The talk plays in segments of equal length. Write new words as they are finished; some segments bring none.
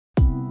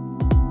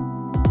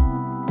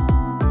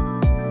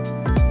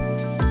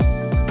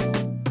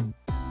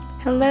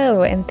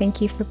Hello, and thank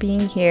you for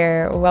being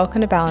here. Welcome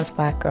to Balanced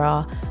Black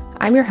Girl.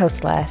 I'm your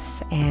host,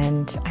 Les,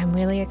 and I'm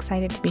really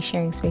excited to be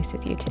sharing space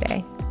with you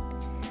today.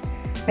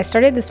 I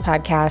started this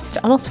podcast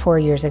almost 4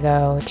 years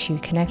ago to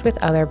connect with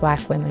other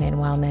Black women in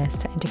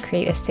wellness and to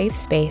create a safe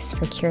space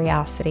for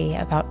curiosity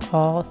about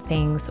all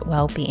things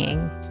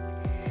well-being.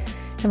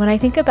 And when I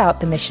think about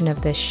the mission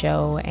of this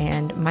show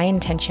and my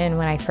intention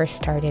when I first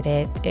started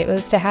it, it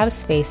was to have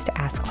space to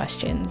ask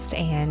questions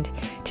and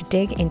to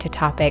dig into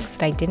topics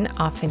that I didn't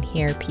often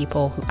hear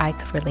people who I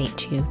could relate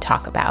to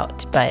talk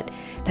about, but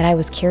that I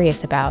was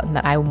curious about and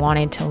that I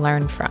wanted to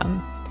learn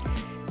from.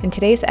 And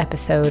today's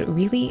episode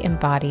really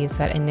embodies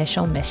that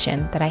initial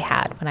mission that I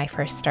had when I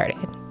first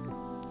started.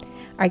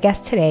 Our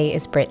guest today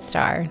is Britt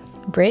Starr.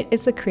 Britt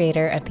is the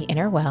creator of The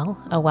Inner Well,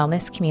 a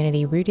wellness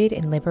community rooted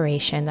in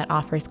liberation that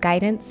offers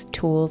guidance,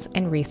 tools,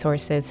 and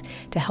resources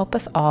to help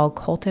us all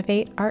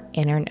cultivate our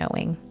inner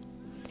knowing.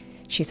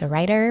 She's a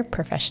writer,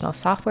 professional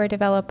software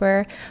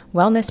developer,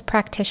 wellness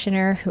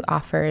practitioner who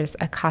offers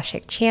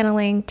Akashic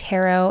channeling,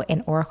 tarot,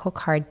 and oracle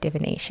card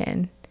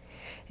divination.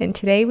 And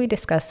today we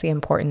discuss the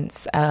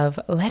importance of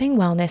letting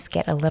wellness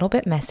get a little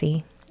bit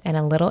messy and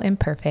a little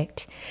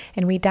imperfect,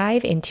 and we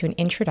dive into an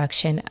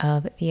introduction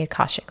of the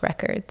Akashic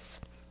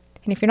Records.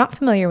 And if you're not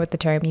familiar with the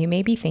term, you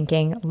may be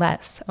thinking,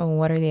 Les,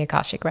 what are the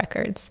Akashic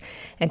Records?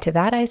 And to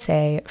that I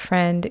say,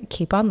 friend,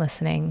 keep on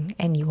listening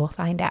and you will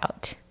find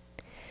out.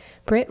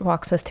 Britt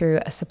walks us through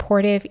a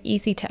supportive,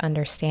 easy to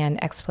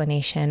understand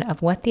explanation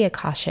of what the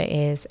Akasha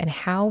is and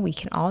how we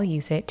can all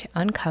use it to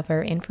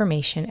uncover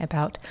information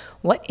about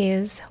what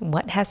is,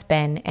 what has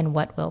been, and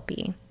what will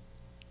be.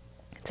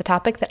 It's a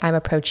topic that I'm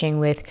approaching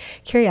with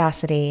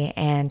curiosity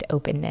and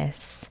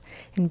openness.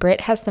 And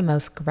Britt has the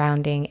most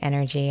grounding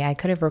energy. I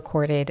could have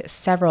recorded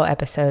several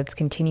episodes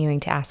continuing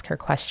to ask her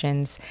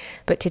questions,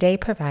 but today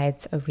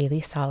provides a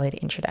really solid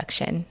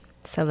introduction.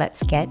 So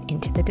let's get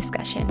into the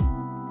discussion.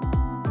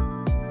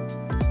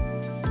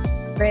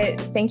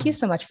 Britt, thank you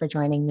so much for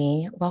joining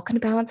me. Welcome to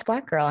Balanced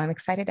Black Girl. I'm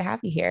excited to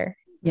have you here.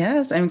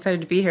 Yes, I'm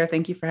excited to be here.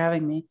 Thank you for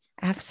having me.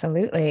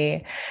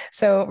 Absolutely.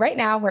 So right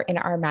now we're in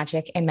our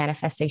magic and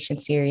manifestation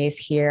series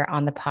here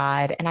on the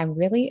pod, and I'm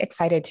really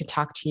excited to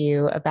talk to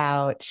you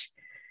about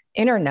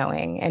inner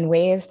knowing and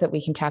ways that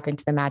we can tap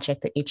into the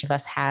magic that each of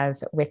us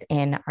has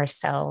within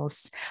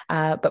ourselves.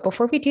 But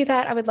before we do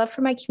that, I would love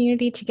for my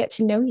community to get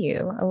to know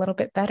you a little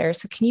bit better.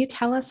 So can you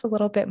tell us a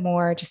little bit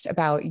more just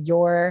about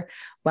your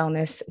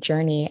wellness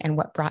journey and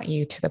what brought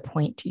you to the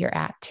point you're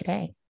at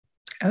today?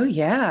 Oh,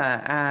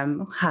 yeah.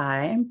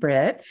 Hi, I'm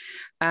Britt.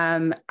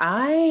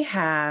 I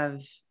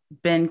have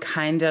been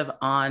kind of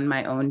on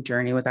my own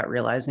journey without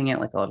realizing it,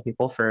 like a lot of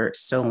people, for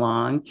so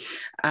long.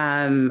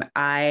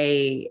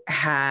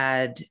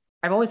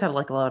 I've always had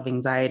like a lot of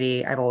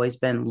anxiety. I've always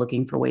been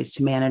looking for ways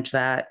to manage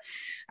that.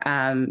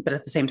 But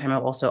at the same time,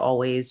 I've also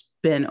always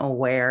been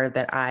aware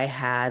that I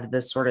had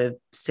this sort of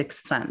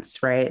sixth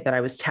sense, right? That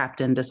I was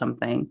tapped into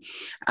something.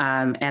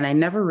 And I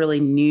never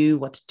really knew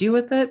what to do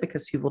with it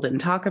because people didn't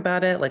talk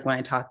about it. Like when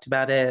I talked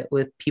about it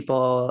with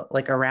people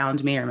like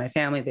around me or my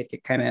family, they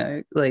get kind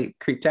of like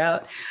creeped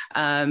out.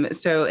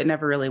 So it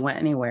never really went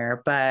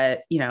anywhere.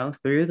 But,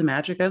 through the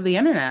magic of the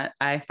internet,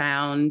 I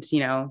found,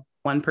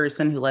 one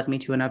person who led me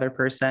to another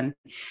person.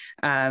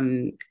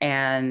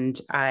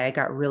 And I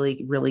got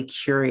really, really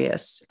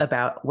curious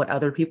about what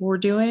other people were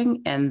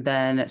doing and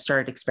then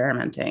started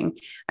experimenting.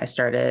 I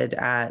started,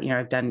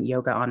 I've done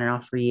yoga on and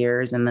off for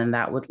years. And then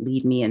that would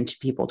lead me into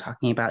people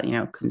talking about,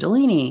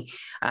 Kundalini,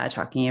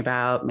 talking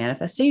about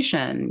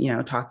manifestation,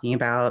 talking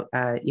about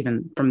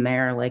even from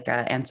there, like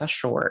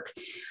ancestral work.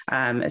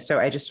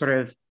 So I just sort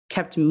of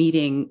kept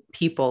meeting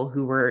people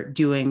who were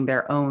doing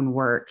their own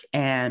work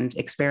and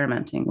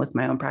experimenting with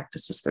my own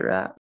practices through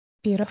that.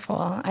 Beautiful.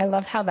 I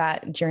love how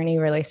that journey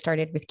really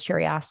started with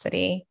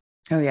curiosity.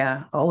 Oh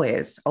yeah,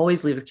 always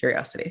lead with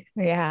curiosity.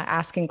 Yeah,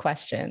 asking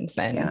questions.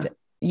 And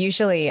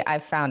usually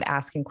I've found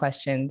asking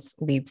questions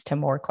leads to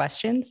more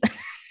questions.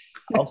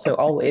 Also,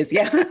 always,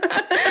 yeah.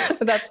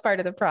 That's part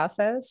of the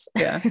process.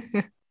 Yeah.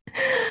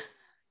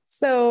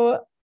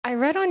 So I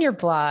read on your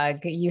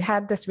blog, you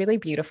had this really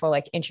beautiful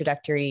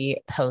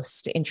introductory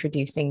post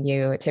introducing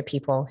you to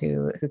people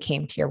who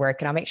came to your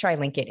work. And I'll make sure I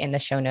link it in the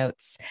show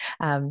notes.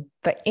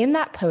 But in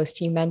that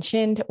post, you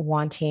mentioned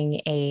wanting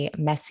a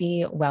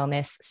messy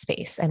wellness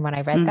space. And when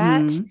I read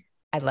that,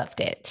 I loved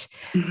it.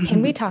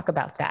 Can we talk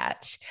about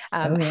that?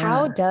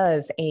 How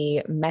does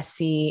a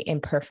messy,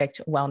 imperfect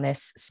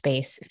wellness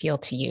space feel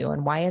to you?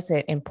 And why is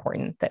it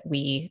important that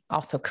we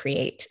also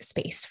create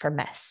space for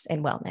mess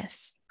and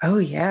wellness? Oh,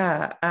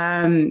 yeah.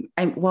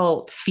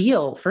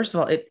 First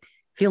of all, it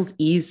feels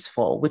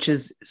easeful, which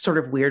is sort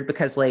of weird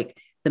because like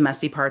the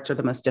messy parts are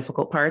the most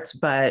difficult parts,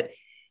 but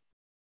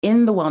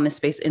in the wellness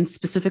space, and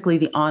specifically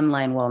the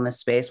online wellness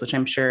space, which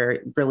I'm sure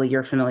really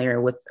you're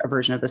familiar with a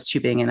version of this too,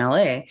 being in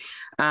LA,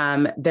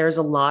 there's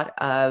a lot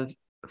of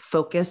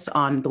focus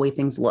on the way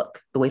things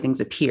look, the way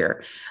things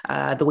appear,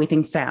 the way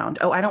things sound.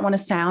 Oh, I don't want to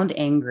sound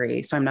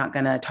angry, so I'm not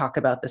going to talk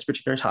about this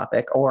particular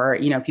topic. Or,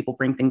 people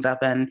bring things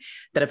up and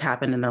that have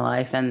happened in their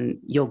life, and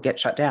you'll get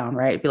shut down,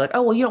 right? Be like,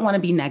 oh, well, you don't want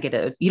to be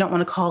negative. You don't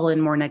want to call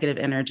in more negative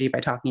energy by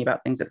talking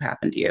about things that have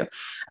happened to you.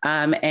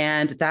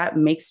 And that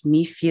makes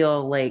me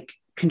feel like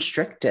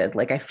constricted.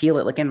 Like I feel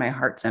it like in my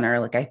heart center,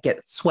 like I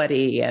get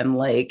sweaty and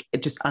like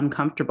it's just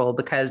uncomfortable,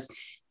 because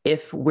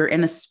if we're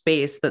in a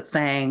space that's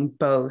saying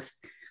both,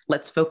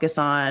 let's focus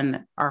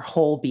on our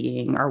whole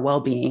being, our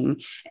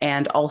well-being,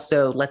 and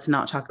also let's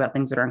not talk about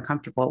things that are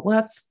uncomfortable. Well,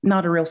 that's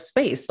not a real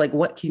space. Like,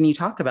 what can you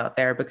talk about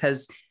there?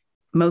 Because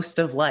most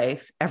of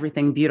life,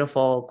 everything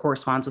beautiful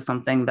corresponds with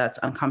something that's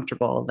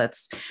uncomfortable,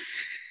 that's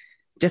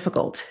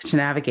difficult to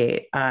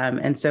navigate.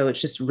 And so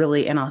it's just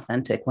really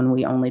inauthentic when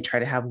we only try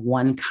to have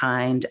one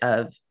kind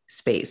of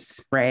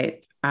space,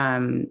 right?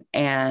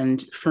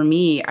 And for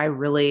me,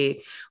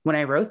 when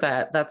I wrote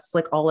that, that's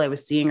like all I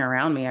was seeing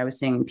around me. I was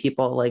seeing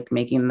people like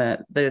making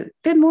the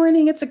good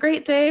morning, it's a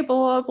great day,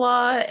 blah, blah,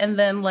 blah. And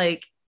then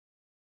like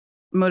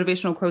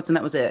motivational quotes. And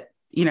that was it.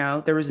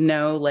 There was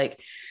no like,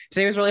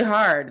 today was really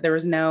hard. There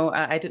was no,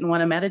 I didn't want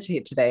to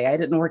meditate today. I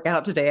didn't work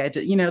out today.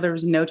 There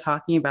was no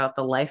talking about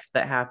the life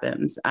that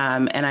happens.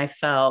 And I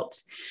felt,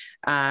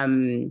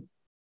 I'm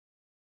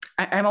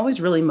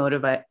always really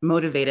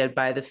motivated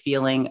by the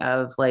feeling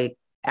of like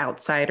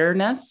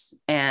outsiderness,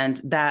 and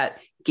that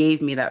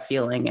gave me that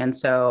feeling. And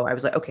so I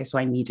was like, okay, so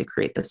I need to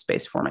create this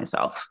space for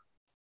myself.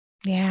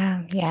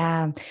 Yeah.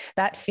 Yeah.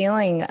 That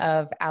feeling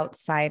of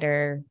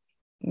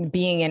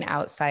being an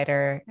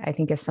outsider, I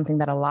think is something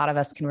that a lot of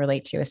us can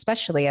relate to,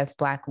 especially as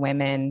Black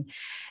women,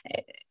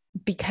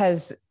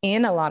 because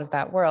in a lot of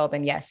that world,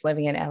 and yes,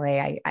 living in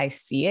LA, I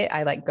see it.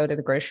 I like go to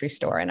the grocery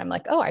store and I'm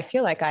like, oh, I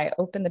feel like I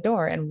opened the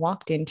door and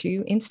walked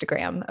into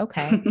Instagram.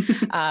 Okay.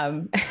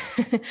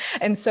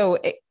 And so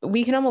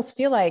we can almost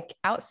feel like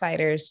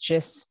outsiders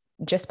just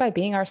by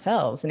being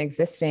ourselves and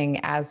existing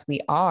as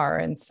we are.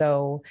 And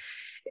so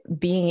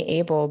being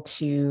able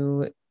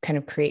to kind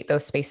of create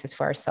those spaces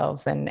for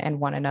ourselves and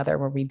one another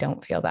where we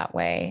don't feel that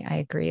way, I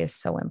agree, is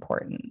so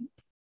important.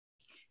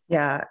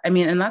 Yeah. I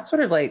mean, and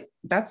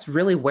that's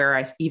really where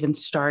I even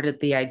started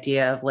the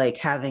idea of like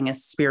having a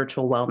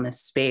spiritual wellness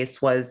space.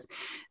 Was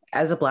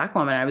as a Black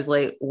woman, I was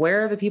like,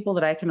 where are the people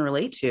that I can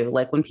relate to?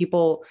 Like when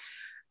people,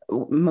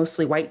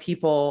 mostly white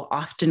people,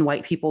 often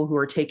white people who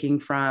are taking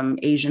from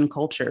Asian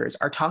cultures,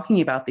 are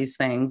talking about these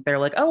things, they're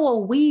like, oh,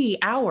 well,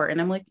 our,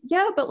 and I'm like,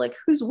 yeah, but like,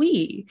 who's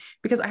we?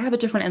 Because I have a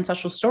different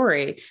ancestral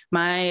story.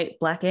 My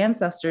Black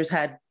ancestors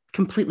had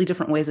completely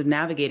different ways of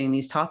navigating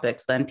these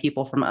topics than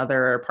people from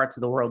other parts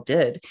of the world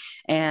did.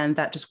 And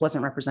that just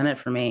wasn't represented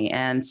for me.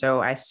 And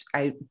so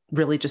I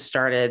really just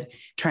started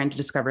trying to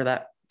discover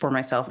that for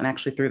myself, and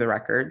actually through the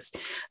records,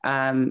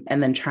 and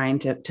then trying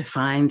to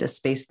find a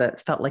space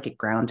that felt like it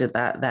grounded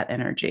that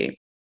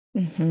energy.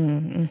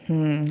 Mm-hmm,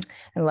 mm-hmm.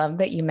 I love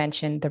that you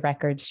mentioned the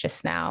records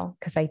just now,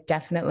 because I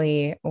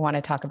definitely want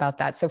to talk about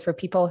that. So for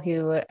people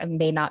who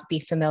may not be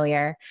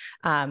familiar,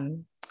 I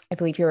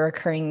believe you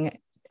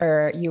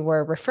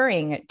were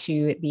referring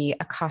to the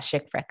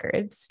Akashic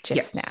records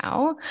just Yes.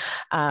 now,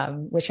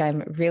 which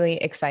I'm really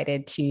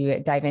excited to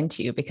dive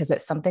into, because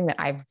it's something that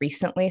I've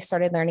recently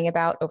started learning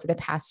about over the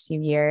past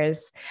few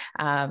years.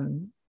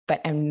 But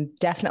I'm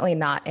definitely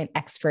not an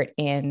expert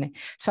in.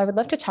 So I would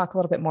love to talk a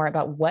little bit more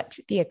about what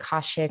the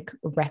Akashic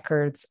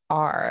records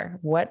are.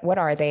 What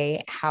are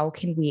they? How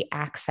can we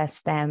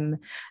access them?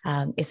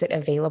 Is it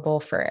available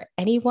for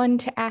anyone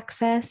to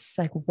access?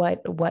 Like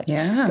what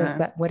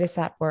Yeah. what is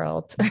that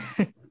world?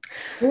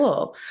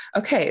 Cool.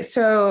 Okay.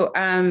 So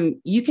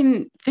you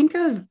can think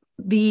of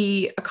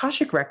the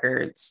Akashic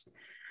records.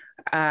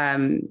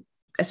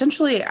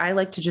 Essentially, I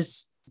like to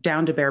just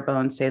down to bare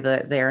bones say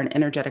that they're an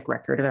energetic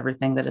record of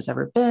everything that has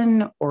ever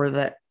been or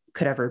that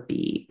could ever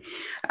be.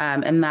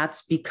 And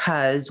that's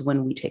because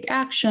when we take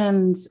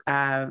actions,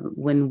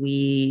 when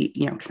we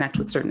connect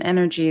with certain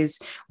energies,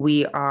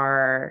 we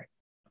are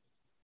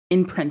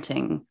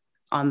imprinting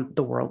on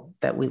the world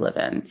that we live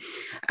in.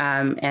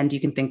 And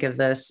you can think of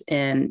this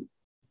in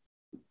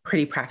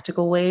pretty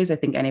practical ways. I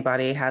think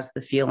anybody has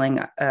the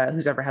feeling,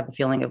 who's ever had the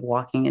feeling of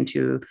walking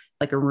into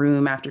like a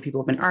room after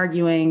people have been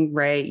arguing,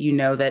 right?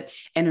 That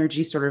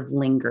energy sort of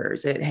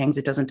lingers, it hangs,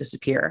 it doesn't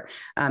disappear.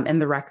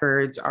 And the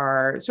records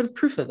are sort of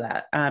proof of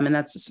that. And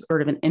that's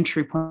sort of an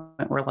entry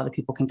point where a lot of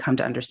people can come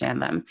to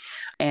understand them.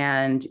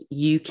 And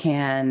you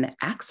can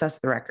access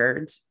the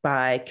records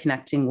by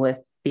connecting with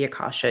the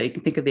Akasha. You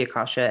can think of the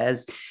Akasha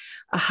as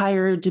a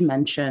higher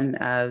dimension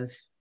of,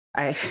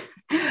 I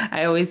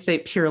always say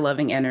pure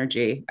loving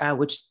energy,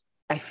 which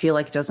I feel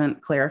like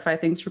doesn't clarify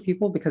things for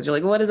people, because you're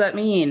like, what does that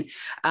mean?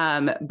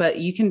 But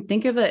you can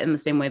think of it in the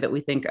same way that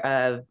we think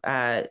of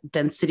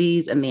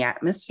densities in the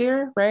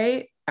atmosphere,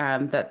 right?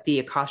 That the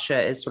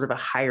Akasha is sort of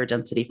a higher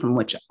density from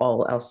which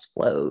all else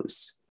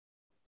flows.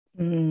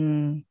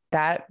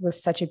 That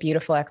was such a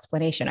beautiful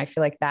explanation. I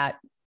feel like that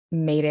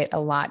made it a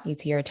lot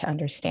easier to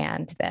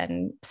understand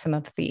than some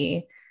of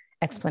the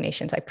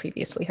explanations I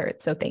previously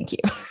heard. So thank you.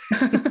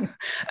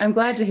 I'm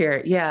glad to hear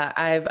it.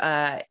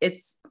 Yeah,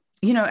 it's,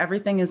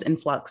 everything is in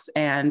flux.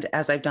 And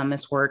as I've done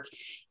this work,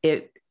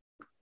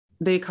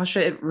 the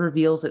Akasha, it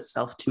reveals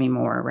itself to me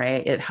more,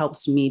 right? It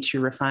helps me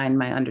to refine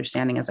my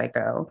understanding as I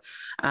go.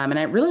 And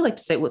I really like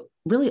to say with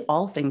really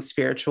all things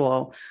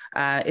spiritual,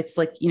 it's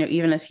like,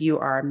 even if you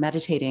are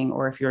meditating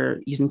or if you're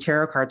using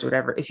tarot cards or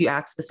whatever, if you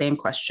ask the same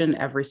question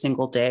every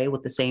single day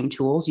with the same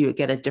tools, you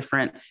get a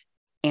different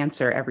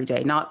answer every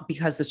day, not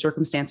because the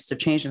circumstances have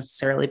changed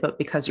necessarily, but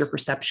because your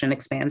perception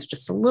expands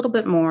just a little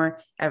bit more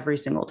every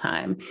single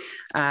time.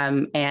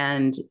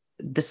 And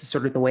this is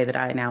sort of the way that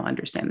I now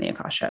understand the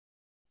Akasha.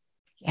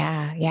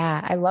 Yeah,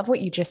 yeah. I love what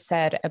you just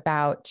said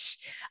about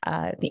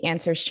the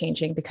answers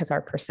changing because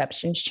our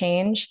perceptions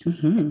change.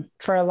 Mm-hmm.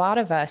 For a lot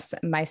of us,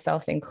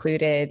 myself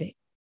included,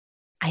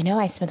 I know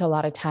I spent a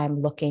lot of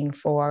time looking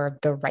for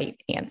the right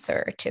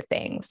answer to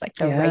things, like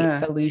the right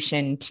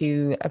solution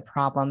to a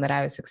problem that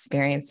I was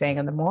experiencing.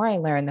 And the more I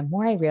learned, the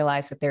more I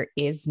realized that there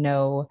is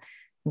no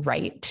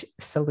right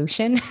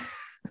solution.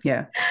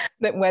 Yeah.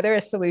 That whether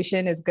a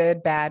solution is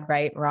good, bad,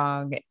 right,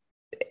 wrong,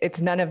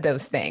 it's none of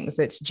those things.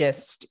 It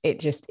just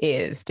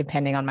is,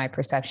 depending on my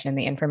perception,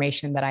 the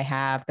information that I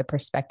have, the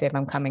perspective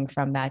I'm coming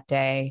from that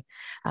day.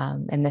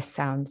 And this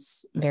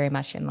sounds very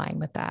much in line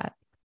with that.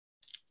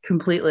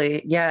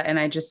 Completely. Yeah. And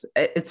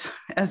it's,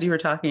 as you were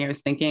talking, I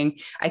was thinking,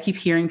 I keep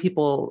hearing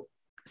people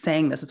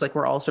saying this. It's like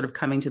we're all sort of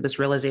coming to this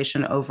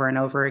realization over and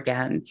over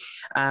again,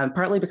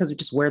 partly because of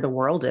just where the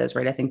world is,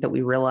 right? I think that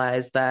we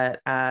realize that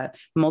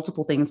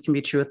multiple things can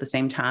be true at the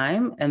same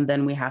time. And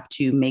then we have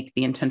to make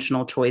the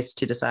intentional choice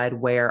to decide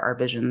where our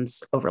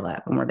visions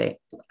overlap and where they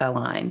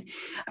align.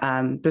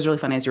 It was really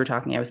funny as you were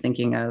talking, I was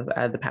thinking of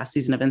the past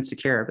season of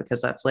Insecure,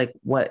 because that's like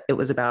what it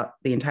was about.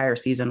 The entire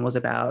season was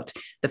about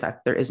the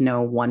fact there is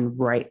no one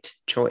right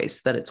choice,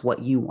 that it's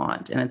what you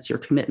want. And it's your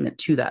commitment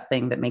to that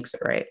thing that makes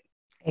it right.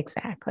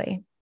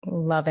 Exactly.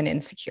 Love an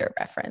Insecure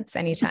reference.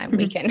 Anytime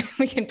we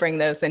can bring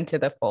those into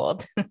the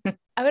fold.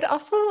 I would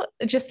also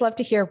just love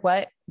to hear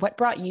what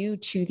brought you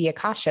to the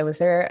Akasha. Was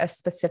there a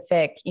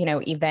specific,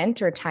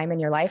 event or time in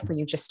your life where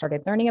you just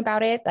started learning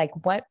about it? Like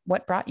what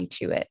brought you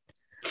to it?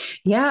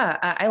 Yeah,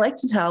 I like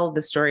to tell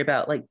the story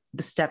about like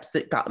the steps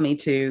that got me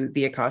to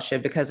the Akasha,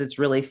 because it's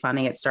really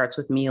funny. It starts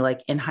with me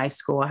like in high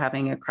school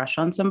having a crush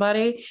on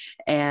somebody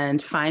and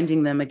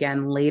finding them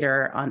again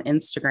later on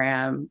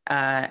Instagram,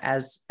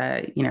 as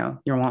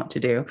you're wont to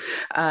do,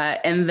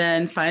 and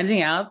then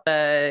finding out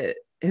that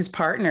his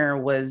partner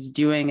was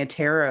doing a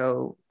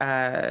tarot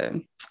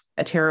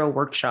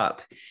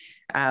workshop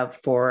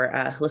for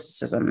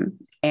holisticism.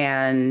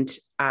 And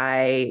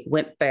I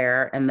went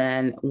there and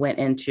then went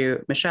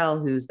into Michelle,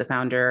 who's the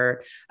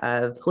founder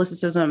of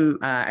Holisticism.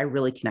 I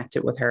really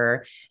connected with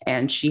her,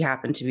 and she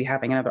happened to be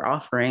having another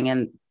offering,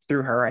 and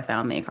through her, I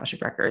found the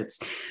Akashic Records.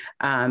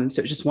 So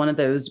it's just one of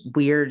those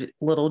weird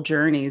little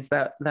journeys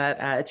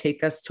that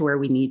take us to where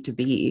we need to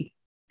be.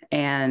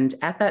 And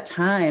at that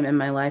time in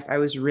my life, I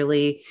was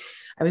really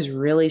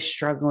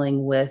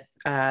struggling with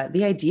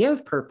the idea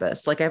of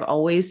purpose. Like I've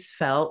always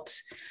felt,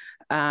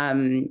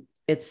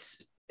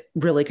 it's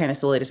really kind of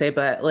silly to say,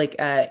 but like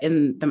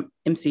in the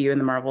MCU, in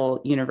the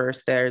Marvel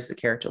universe, there's a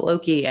character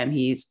Loki, and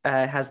he's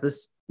has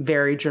this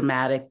very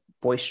dramatic,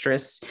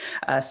 boisterous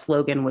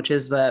slogan, which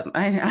is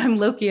I'm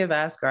Loki of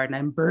Asgard and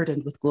I'm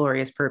burdened with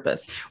glorious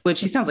purpose, which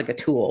he sounds like a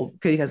tool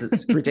because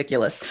it's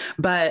ridiculous.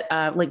 But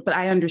but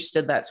I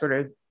understood that, sort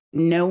of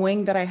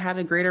knowing that I had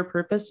a greater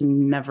purpose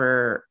and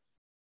never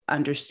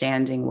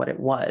understanding what it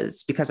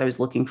was, because I was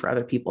looking for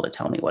other people to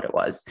tell me what it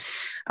was.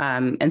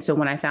 And so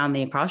when I found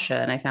the Akasha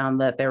and I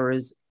found that there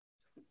was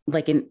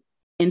like an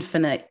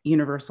infinite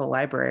universal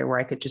library where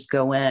I could just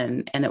go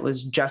in and it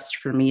was just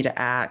for me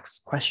to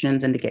ask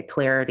questions and to get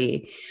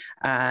clarity,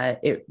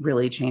 it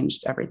really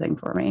changed everything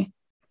for me.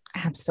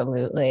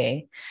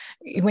 Absolutely.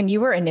 When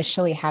you were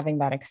initially having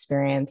that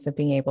experience of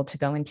being able to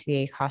go into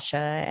the Akasha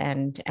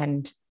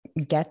and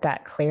get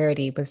that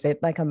clarity, was it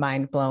like a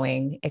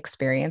mind-blowing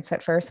experience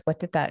at first? What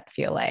did that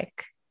feel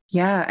like?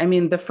 Yeah. I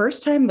mean, the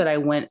first time that I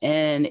went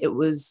in,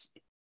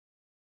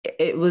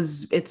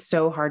 it's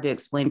so hard to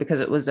explain, because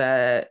it was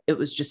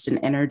just an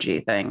energy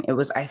thing.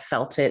 I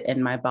felt it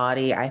in my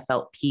body. I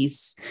felt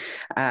peace.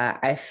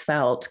 I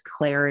felt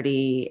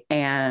clarity.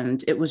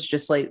 And it was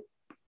just like,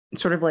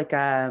 sort of like,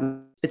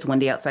 it's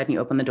windy outside and you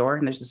open the door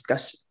and there's this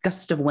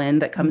gust of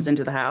wind that comes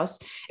into the house.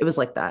 It was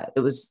like that. It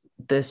was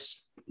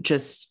this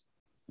just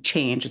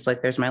change. It's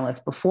like, there's my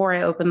life before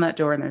I open that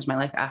door and there's my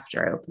life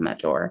after I open that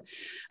door.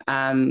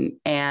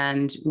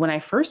 And when I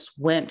first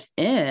went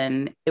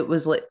in, it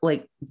was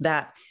like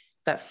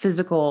those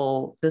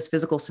physical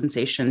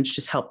sensations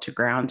just helped to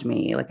ground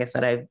me. Like I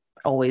said, I've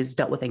always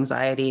dealt with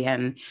anxiety,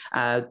 and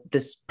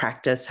this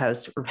practice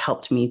has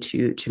helped me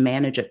to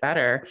manage it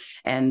better.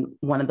 And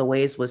one of the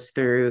ways was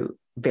through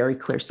very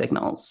clear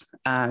signals.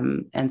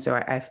 And so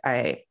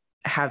I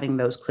having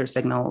those clear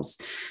signals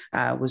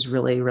was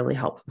really, really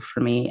helpful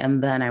for me.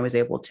 And then I was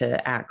able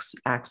to ask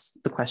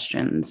the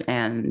questions,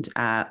 and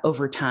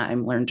over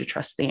time learn to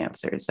trust the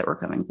answers that were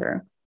coming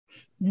through.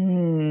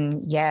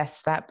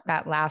 Yes,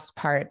 that last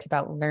part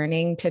about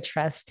learning to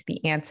trust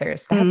the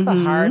answers. That's the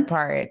hard Mm-hmm.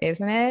 part,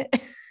 isn't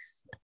it?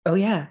 Oh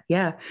yeah,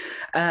 yeah.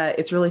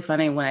 It's really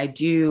funny when I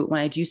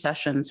do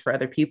sessions for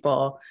other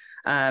people.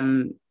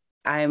 Um,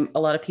 I'm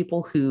a lot of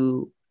people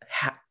who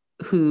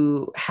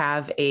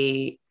have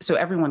a so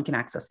everyone can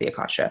access the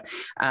Akasha,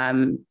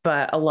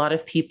 but a lot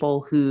of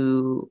people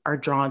who are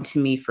drawn to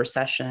me for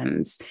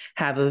sessions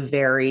have a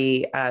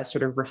very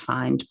sort of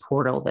refined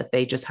portal that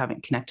they just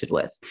haven't connected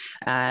with,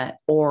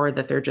 or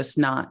that they're just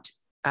not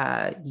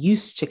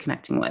used to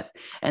connecting with.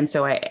 And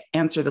so I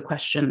answer the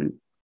question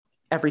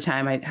every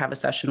time I have a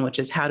session, which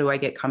is how do I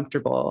get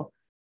comfortable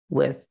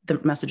with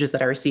the messages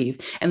that I receive?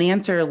 And the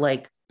answer,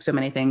 like so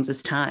many things,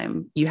 is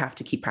time. You have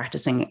to keep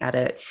practicing at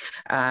it.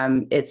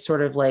 It's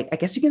sort of like, I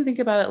guess you can think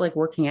about it like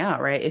working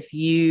out, right? If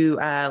you,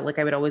 like,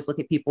 I would always look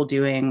at people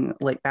doing,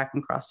 like, back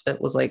when CrossFit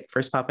was like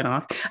first popping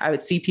off, I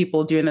would see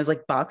people doing those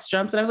like box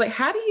jumps. And I was like,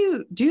 how do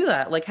you do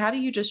that? Like, how do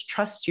you just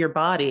trust your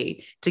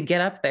body to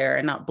get up there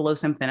and not blow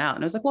something out?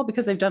 And I was like, well,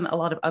 because they've done a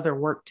lot of other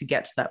work to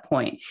get to that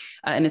point.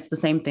 And it's the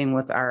same thing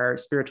with our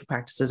spiritual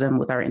practices and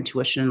with our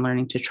intuition, and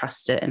learning to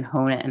trust it and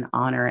hone it and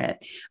honor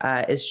it,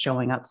 is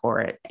showing up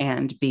for it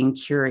and being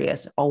curious,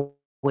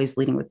 always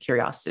leading with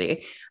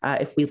curiosity.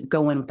 If we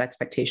go in with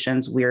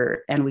expectations, we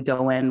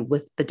go in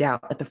with the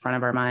doubt at the front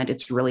of our mind,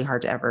 it's really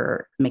hard to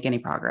ever make any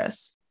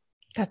progress.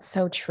 That's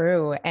so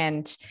true.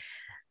 And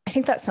I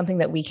think that's something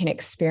that we can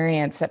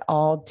experience at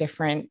all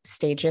different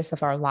stages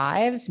of our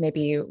lives.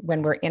 Maybe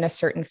when we're in a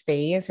certain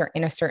phase or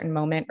in a certain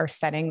moment or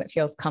setting that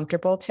feels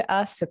comfortable to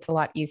us, it's a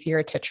lot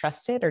easier to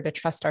trust it or to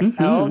trust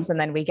ourselves. Mm-hmm. And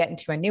then we get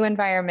into a new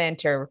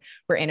environment or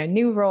we're in a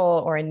new role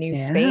or a new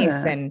space,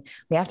 Yeah. and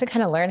we have to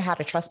kind of learn how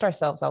to trust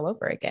ourselves all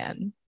over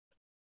again.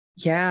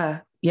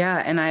 Yeah. Yeah.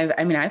 And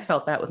I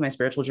felt that with my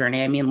spiritual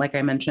journey. I mean, like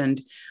I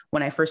mentioned,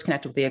 when I first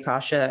connected with the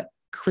Akasha,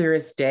 clear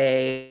as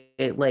day,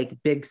 like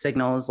big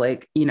signals,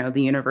 like, the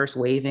universe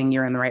waving,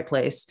 you're in the right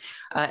place.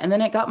 And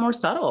then it got more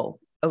subtle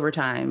over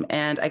time,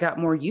 and I got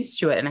more used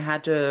to it. And I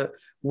had to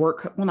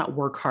not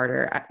work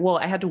harder.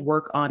 I had to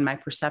work on my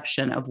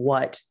perception of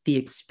what the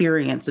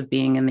experience of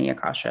being in the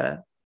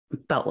Akasha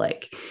felt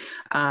like.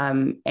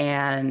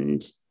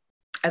 And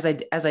as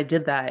I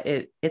did that,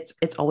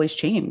 it's always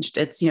changed.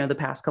 It's, the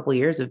past couple of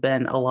years have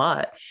been a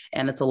lot,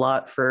 and it's a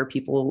lot for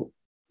people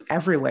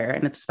everywhere.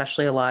 And it's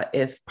especially a lot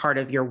if part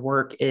of your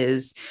work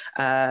is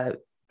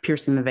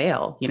piercing the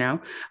veil,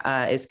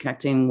 is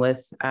connecting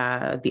with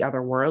the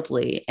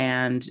otherworldly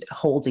and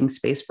holding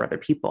space for other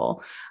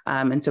people.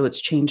 And so it's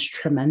changed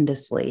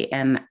tremendously.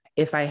 And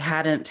if I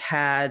hadn't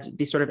had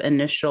the sort of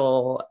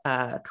initial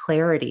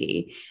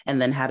clarity and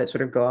then had it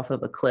sort of go off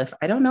of a cliff,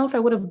 I don't know if I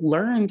would have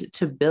learned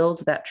to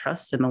build that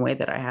trust in the way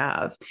that I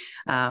have.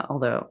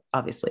 Although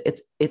obviously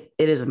it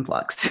is in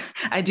flux.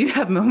 I do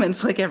have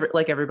moments like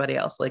everybody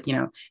else, like,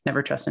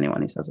 never trust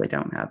anyone who says they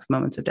don't have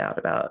moments of doubt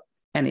about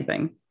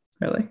anything,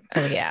 really.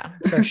 Oh, yeah,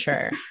 for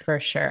sure. For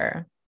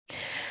sure.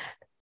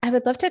 I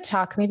would love to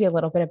talk maybe a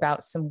little bit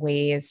about some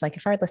ways, like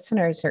if our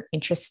listeners are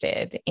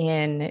interested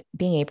in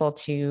being able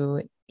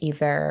to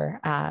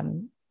either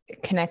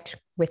connect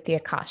with the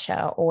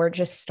Akasha or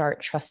just start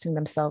trusting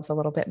themselves a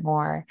little bit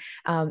more.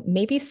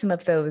 Maybe some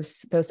of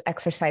those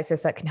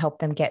exercises that can help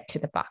them get to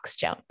the box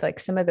jump,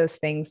 like some of those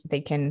things that they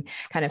can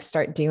kind of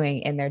start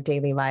doing in their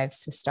daily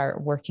lives to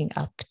start working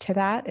up to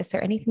that. Is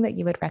there anything that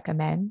you would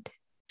recommend?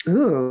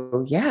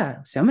 Ooh, yeah,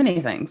 so many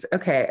things.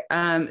 Okay.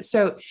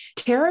 So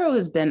tarot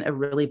has been a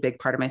really big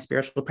part of my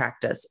spiritual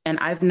practice. And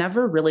I've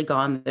never really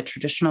gone the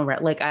traditional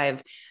route. Like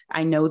I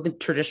know the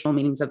traditional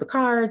meanings of the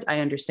cards. I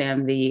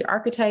understand the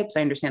archetypes.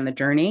 I understand the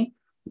journey,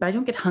 but I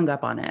don't get hung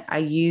up on it. I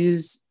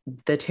use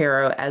the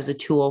tarot as a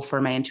tool for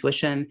my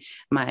intuition,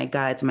 my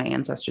guides, and my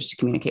ancestors to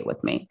communicate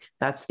with me.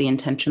 That's the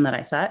intention that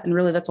I set. And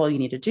really, that's all you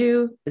need to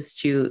do, is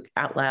to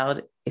out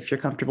loud, if you're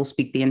comfortable,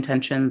 speak the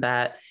intention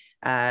that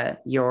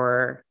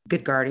your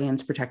good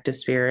guardians, protective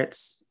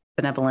spirits,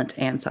 benevolent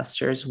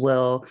ancestors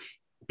will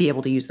be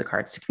able to use the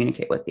cards to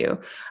communicate with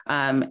you.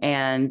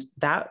 And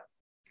that,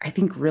 I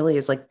think, really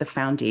is like the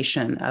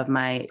foundation of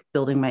my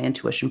building my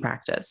intuition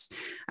practice,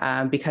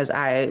 because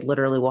I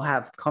literally will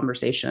have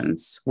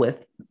conversations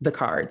with the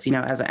cards,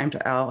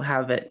 I'll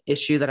have an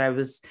issue that I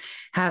was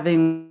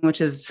having,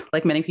 which is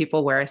like many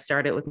people, where I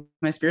started with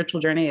my spiritual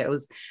journey.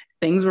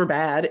 Things were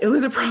bad. It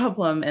was a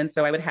problem. And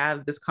so I would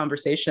have this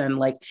conversation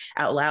like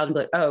out loud and be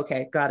like, oh,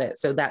 okay, got it.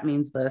 So that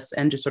means this,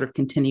 and just sort of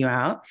continue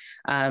out.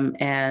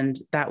 And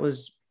that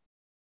was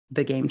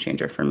the game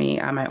changer for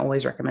me. I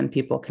always recommend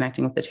people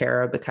connecting with the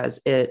tarot,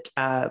 because it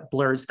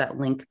blurs that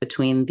link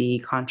between the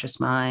conscious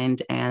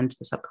mind and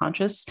the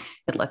subconscious.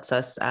 It lets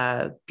us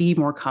be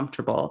more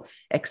comfortable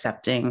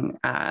accepting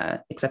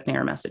our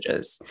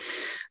messages.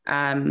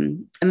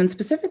 And then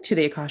specific to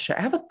the Akasha,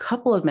 I have a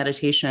couple of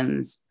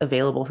meditations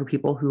available for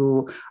people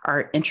who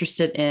are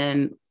interested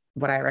in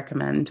what I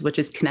recommend, which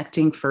is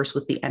connecting first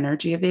with the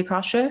energy of the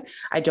Akasha.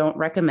 I don't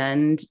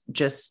recommend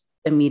just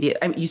immediate,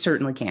 I mean, you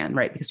certainly can,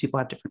 right? Because people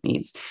have different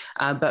needs.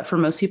 But for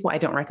most people, I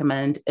don't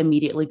recommend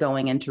immediately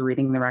going into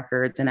reading the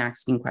records and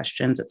asking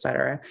questions, et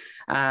cetera.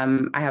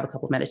 I have a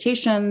couple of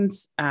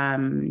meditations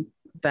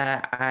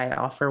that I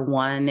offer.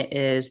 One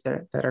is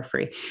that are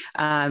free.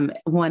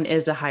 One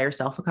is a higher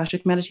self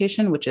Akashic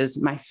meditation, which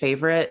is my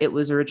favorite. It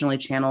was originally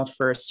channeled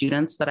for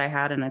students that I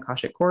had in an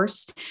Akashic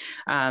course,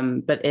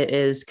 but it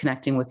is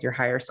connecting with your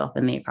higher self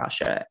in the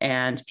Akasha,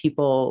 and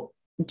people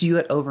do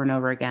it over and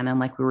over again. And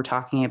like we were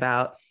talking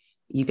about,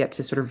 you get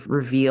to sort of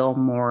reveal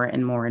more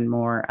and more and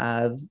more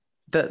of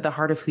the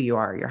heart of who you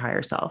are, your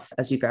higher self,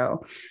 as you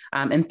go.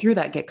 And through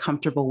that, get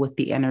comfortable with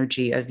the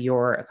energy of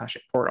your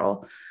Akashic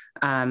portal.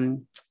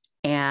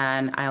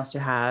 And I also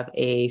have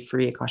a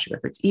free Akashic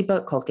Records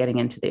ebook called Getting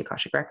Into the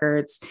Akashic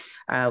Records,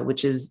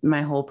 which is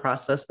my whole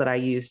process that I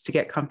use to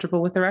get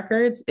comfortable with the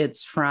records.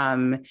 It's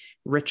from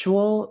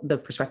ritual, the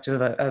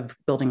perspective of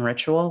building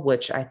ritual,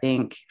 which I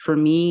think for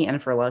me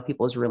and for a lot of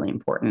people is really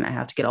important. I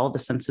have to get all the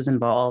senses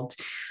involved.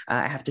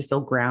 I have to feel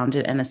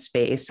grounded in a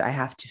space. I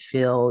have to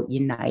feel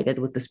united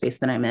with the space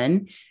that I'm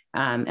in.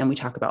 And we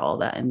talk about all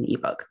that in the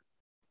ebook.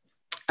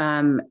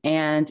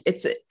 And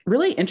it's a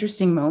really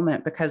interesting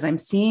moment because I'm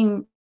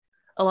seeing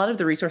a lot of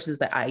the resources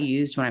that I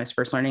used when I was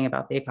first learning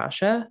about the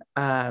Akasha.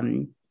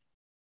 I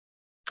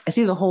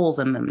see the holes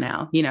in them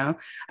now.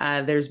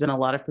 There's been a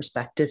lot of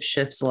perspective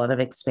shifts, a lot of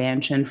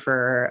expansion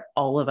for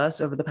all of us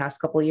over the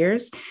past couple of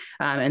years.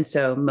 And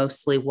so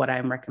mostly what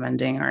I'm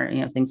recommending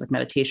are, things like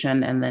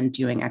meditation and then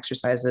doing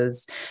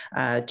exercises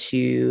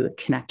to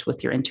connect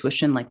with your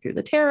intuition, like through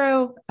the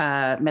tarot,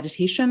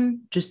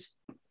 meditation, just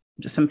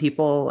some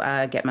people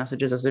get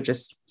messages as they're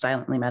just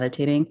silently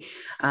meditating.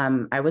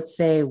 I would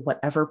say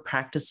whatever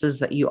practices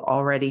that you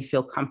already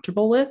feel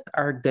comfortable with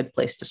are a good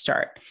place to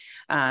start.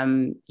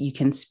 You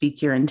can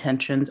speak your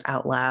intentions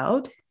out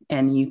loud,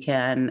 and you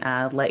can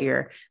let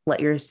your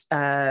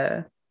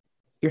subtle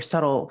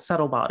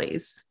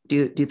bodies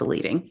do the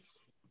leading.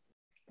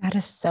 That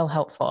is so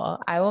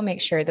helpful. I will make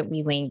sure that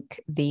we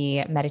link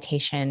the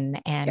meditation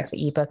and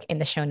the ebook in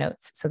the show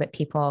notes so that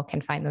people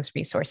can find those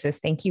resources.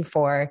 Thank you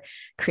for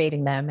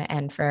creating them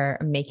and for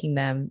making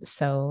them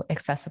so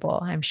accessible.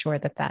 I'm sure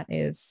that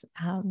is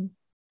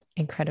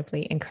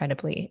incredibly,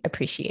 incredibly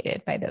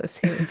appreciated by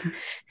those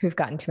who've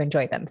gotten to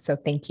enjoy them. So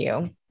thank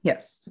you.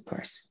 Yes, of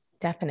course.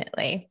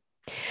 Definitely.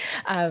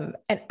 And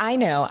I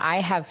know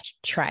I have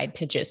tried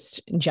to just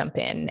jump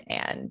in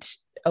and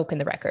open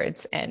the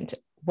records and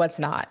was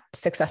not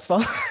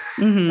successful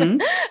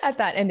at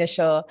that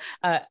initial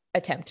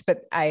attempt,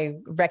 but I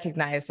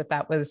recognize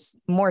that was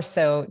more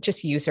so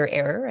just user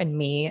error and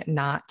me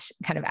not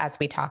kind of, as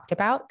we talked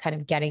about, kind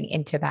of getting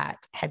into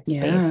that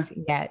headspace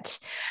yet,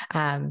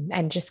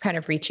 and just kind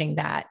of reaching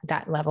that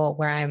level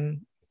where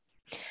I'm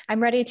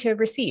ready to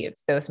receive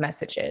those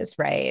messages,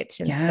 right?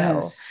 And so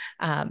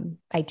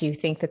I do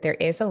think that there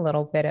is a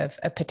little bit of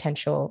a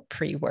potential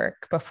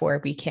pre-work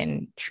before we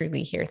can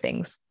truly hear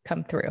things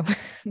come through.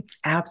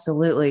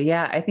 Absolutely.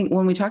 Yeah. I think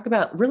when we talk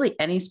about really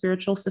any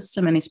spiritual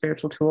system, any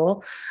spiritual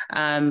tool,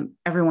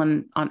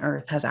 everyone on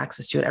earth has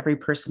access to it. Every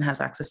person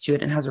has access to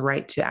it and has a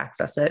right to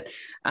access it.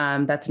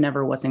 That's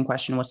never what's in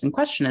question. What's in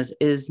question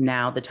is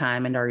now the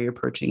time, and are you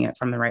approaching it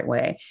from the right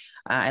way?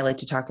 I like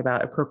to talk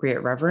about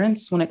appropriate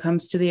reverence when it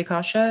comes to the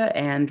Akasha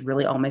and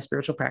really all my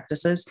spiritual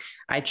practices.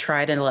 I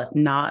try to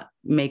not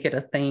make it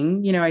a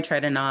thing. I try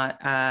to not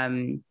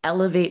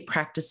elevate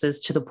practices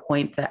to the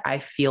point that I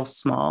feel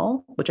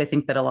small, which I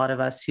think that a lot of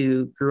us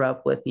who grew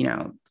up with,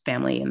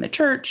 family in the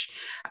church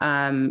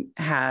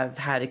have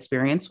had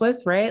experience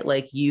with, right?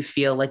 Like you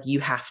feel like you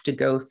have to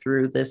go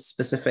through this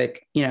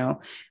specific,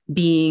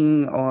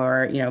 being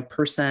or,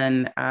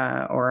 person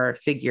or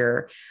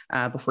figure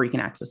before you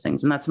can access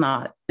things. And that's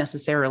not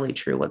necessarily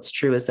true. What's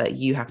true is that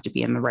you have to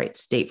be in the right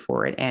state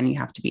for it and you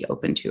have to be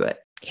open to it.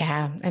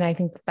 Yeah. And I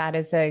think that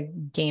is a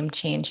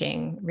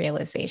game-changing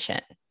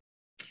realization.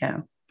 Yeah,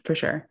 for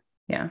sure.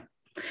 Yeah.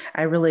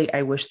 I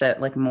wish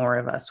that like more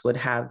of us would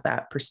have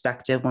that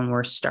perspective when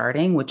we're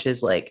starting, which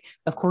is like,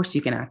 of course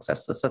you can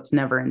access this. That's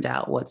never in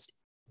doubt. What's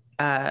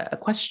a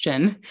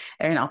question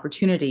and an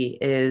opportunity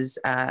is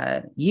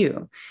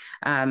you.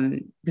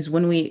 Because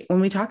when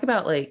we talk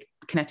about like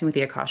connecting with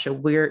the Akasha,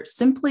 we're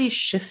simply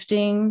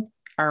shifting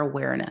our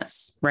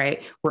awareness,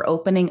 right? We're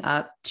opening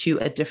up to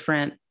a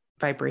different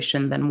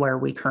vibration than where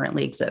we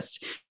currently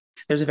exist.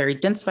 There's a very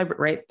dense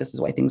right? This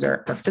is why things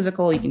are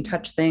physical. You can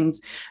touch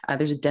things.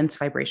 There's a dense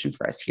vibration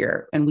for us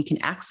here, and we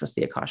can access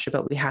the Akasha,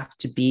 but we have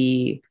to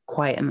be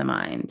quiet in the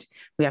mind.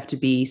 We have to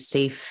be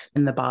safe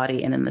in the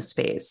body and in the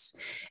space.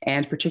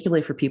 And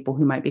particularly for people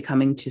who might be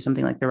coming to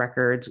something like the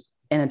records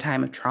in a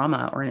time of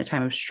trauma or in a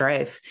time of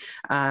strife,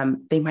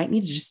 they might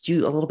need to just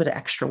do a little bit of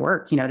extra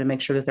work, to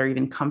make sure that they're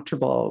even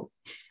comfortable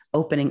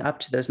opening up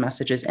to those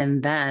messages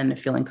and then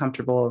feeling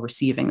comfortable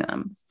receiving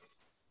them.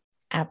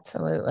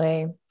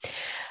 Absolutely.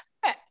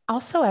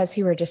 Also, as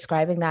you were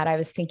describing that, I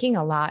was thinking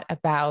a lot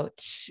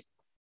about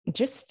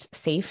just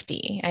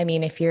safety. I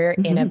mean, if you're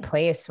in a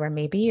place where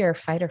maybe your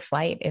fight or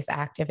flight is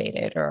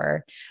activated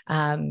or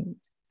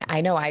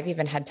I know I've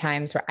even had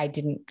times where I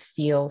didn't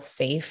feel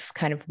safe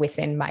kind of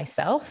within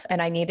myself,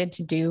 and I needed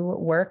to do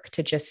work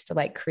to just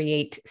like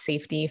create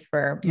safety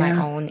for my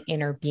Yeah. own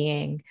inner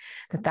being.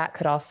 That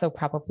could also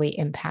probably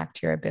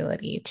impact your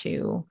ability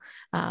to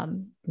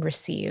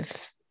receive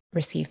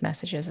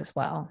messages as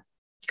well.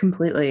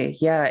 Completely.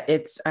 Yeah.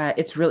 It's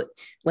really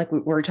like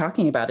we're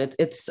talking about it.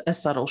 It's a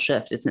subtle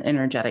shift. It's an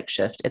energetic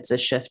shift. It's a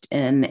shift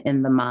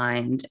in the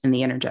mind and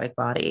the energetic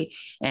body.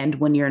 And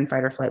when you're in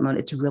fight or flight mode,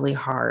 it's really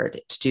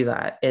hard to do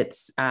that.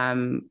 Because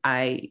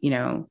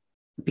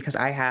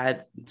I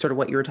had sort of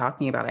what you were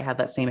talking about, I had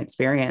that same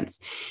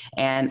experience,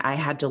 and I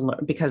had to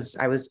learn because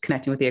I was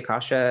connecting with the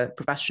Akasha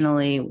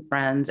professionally with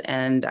friends.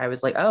 And I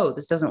was like, oh,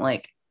 this doesn't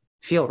like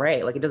feel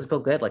right. Like it doesn't feel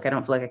good. Like I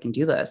don't feel like I can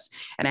do this.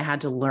 And I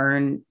had to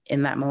learn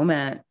in that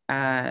moment.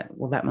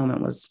 That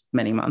moment was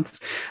many months,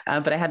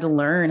 but I had to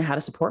learn how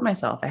to support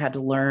myself. I had to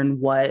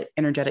learn what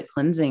energetic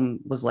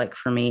cleansing was like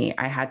for me.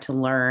 I had to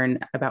learn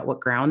about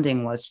what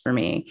grounding was for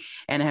me.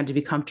 And I had to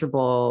be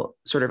comfortable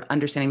sort of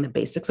understanding the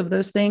basics of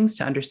those things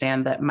to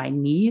understand that my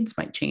needs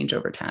might change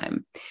over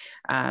time.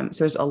 So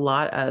there's a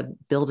lot of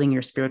building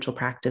your spiritual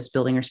practice,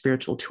 building your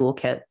spiritual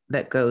toolkit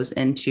that goes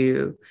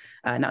into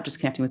not just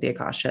connecting with the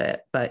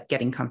Akasha, but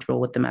getting comfortable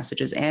with the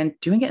messages and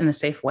doing it in a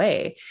safe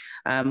way.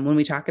 When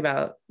we talk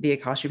about the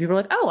Akasha, people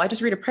are like, oh, I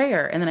just read a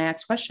prayer and then I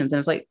ask questions. And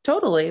it's like,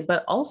 totally.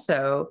 But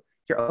also,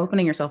 you're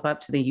opening yourself up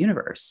to the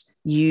universe.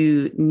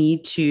 You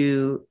need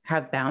to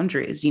have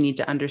boundaries. You need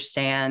to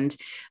understand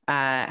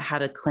how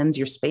to cleanse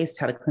your space,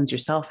 how to cleanse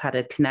yourself, how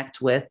to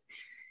connect with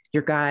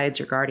your guides,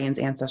 your guardians,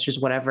 ancestors,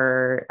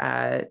 whatever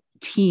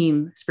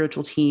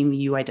spiritual team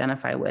you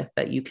identify with,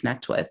 that you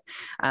connect with,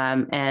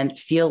 and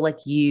feel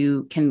like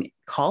you can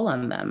call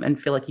on them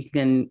and feel like you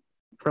can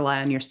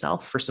rely on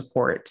yourself for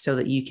support so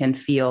that you can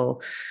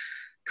feel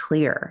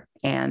clear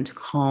and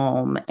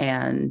calm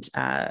and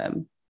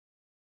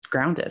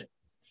grounded.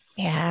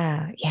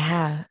 Yeah.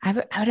 Yeah.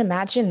 I would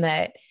imagine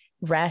that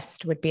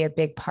rest would be a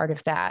big part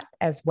of that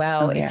as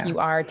well. Oh, If yeah. you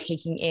are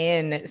taking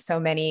in so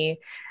many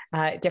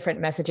different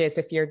messages,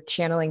 if you're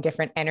channeling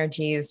different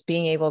energies,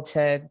 being able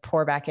to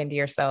pour back into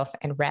yourself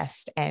and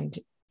rest and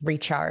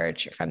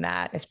recharge from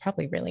that is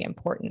probably really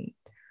important.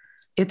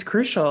 It's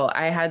crucial.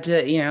 I had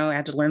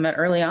to learn that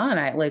early on.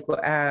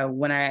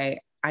 When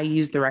I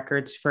used the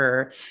records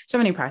for so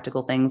many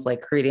practical things,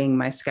 like creating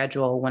my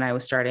schedule when I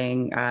was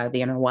starting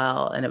the Inner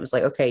Well, and it was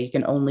like, okay, you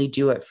can only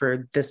do it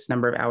for this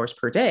number of hours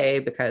per day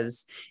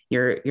because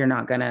you're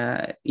not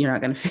gonna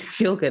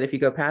feel good if you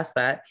go past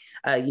that.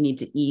 You need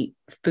to eat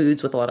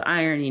foods with a lot of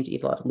iron. You need to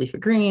eat a lot of leafy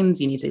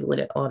greens. You need to eat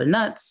a lot of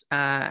nuts.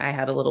 I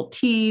had a little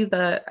tea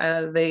that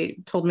they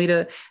told me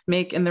to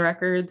make in the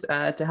records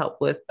to help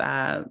with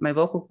my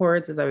vocal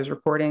cords as I was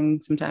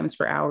recording sometimes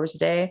for hours a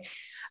day,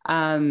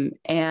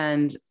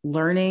 and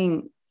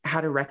learning how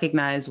to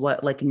recognize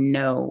what like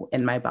no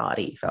in my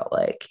body felt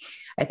like.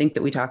 I think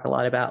that we talk a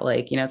lot about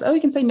like, you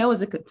can say no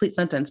as a complete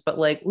sentence, but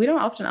like we don't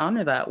often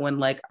honor that when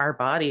like our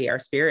body, our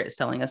spirit is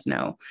telling us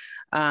no.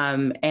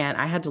 And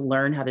I had to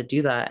learn how to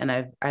do that.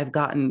 And I've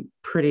gotten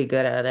pretty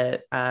good at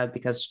it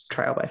because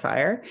trial by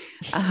fire.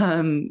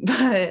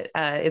 But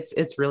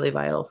it's really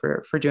vital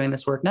for doing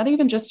this work, not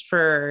even just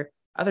for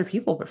other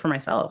people, but for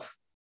myself.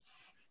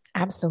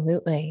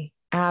 Absolutely.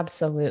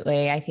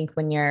 Absolutely. I think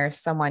when you're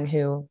someone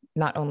who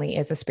not only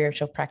is a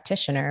spiritual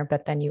practitioner,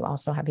 but then you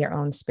also have your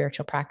own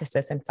spiritual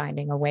practices, and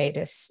finding a way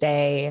to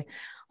stay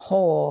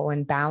whole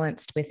and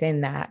balanced within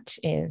that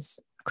is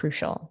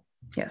crucial.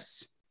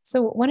 Yes.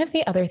 So, one of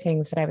the other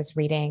things that I was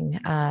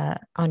reading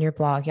on your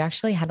blog, you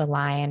actually had a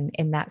line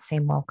in that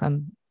same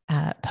welcome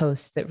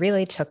post that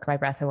really took my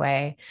breath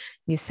away.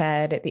 You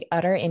said, the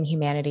utter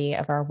inhumanity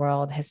of our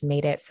world has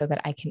made it so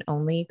that I can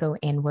only go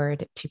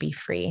inward to be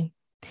free.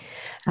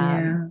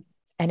 Yeah.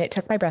 And it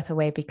took my breath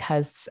away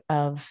because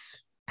of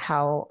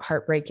how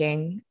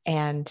heartbreaking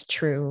and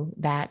true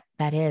that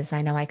is.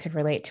 I know I could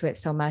relate to it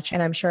so much.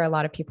 And I'm sure a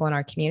lot of people in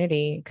our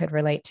community could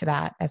relate to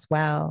that as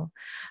well.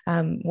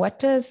 What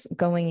does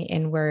going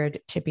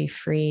inward to be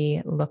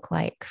free look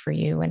like for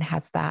you? And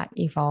has that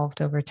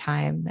evolved over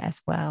time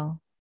as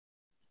well?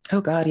 Oh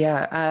God,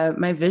 yeah.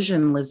 My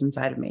vision lives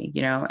inside of me,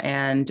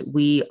 and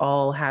we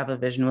all have a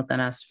vision within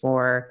us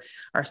for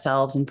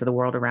ourselves and for the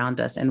world around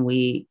us. And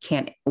we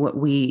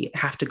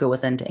have to go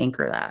within to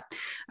anchor that.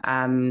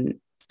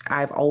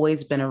 I've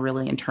always been a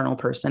really internal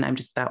person. I'm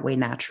just that way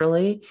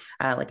naturally.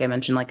 Like I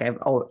mentioned, like I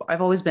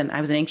was an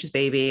anxious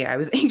baby. I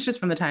was anxious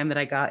from the time that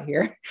I got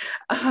here.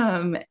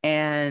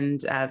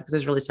 And because I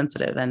was really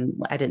sensitive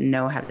and I didn't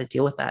know how to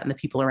deal with that. And the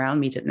people around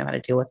me didn't know how to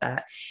deal with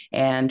that.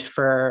 And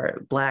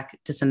for Black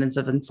descendants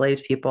of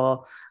enslaved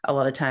people, a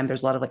lot of time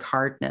there's a lot of like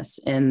hardness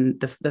in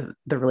the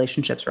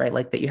relationships, right?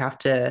 Like that you have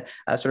to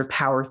sort of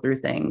power through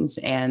things.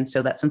 And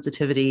so that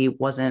sensitivity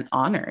wasn't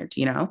honored,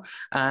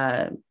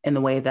 in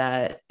the way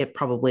that it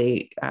probably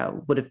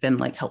would have been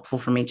like helpful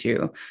for me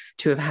to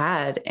have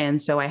had. And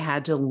so I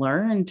had to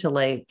learn to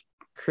like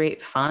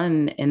create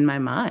fun in my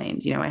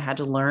mind. I had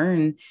to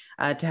learn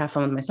to have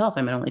fun with myself.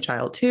 I'm an only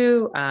child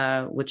too,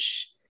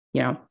 which,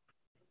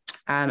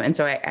 and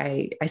so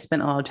I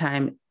spent a lot of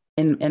time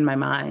in my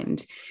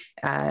mind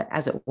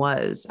as it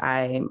was.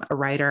 I'm a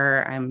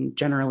writer. I'm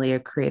generally a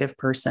creative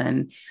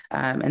person,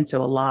 and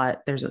so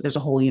there's a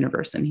whole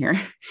universe in here.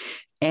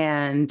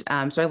 And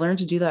so I learned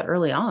to do that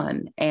early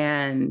on,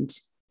 and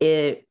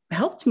it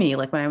helped me.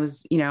 Like when I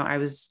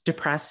was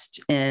depressed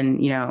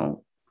and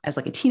as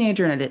like a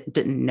teenager, and I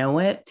didn't know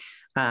it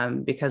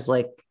because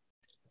like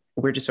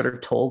we're just sort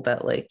of told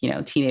that like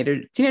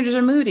teenagers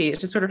are moody.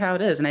 It's just sort of how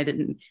it is. And I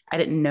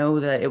didn't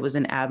know that it was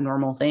an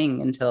abnormal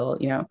thing until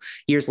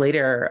years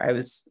later. I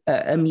was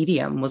a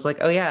medium was like,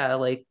 oh yeah,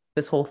 like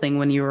this whole thing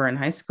when you were in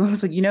high school. I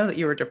was like, that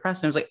you were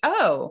depressed. And I was like,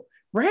 oh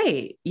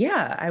right,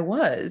 yeah, I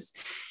was.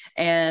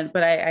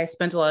 But I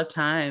spent a lot of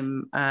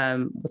time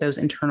with those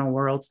internal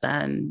worlds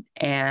then.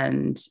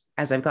 And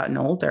as I've gotten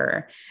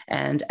older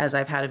and as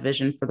I've had a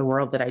vision for the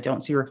world that I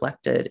don't see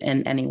reflected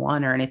in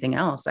anyone or anything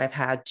else, I've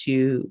had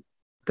to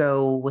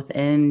go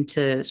within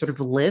to sort of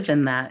live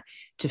in that,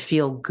 to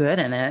feel good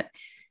in it,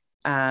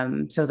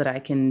 so that I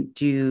can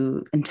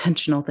do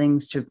intentional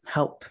things to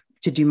help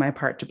to do my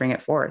part to bring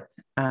it forth.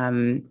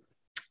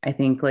 I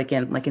think like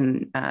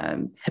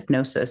in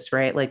hypnosis,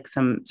 right? Like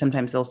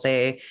sometimes they'll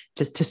say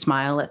just to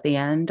smile at the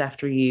end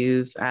after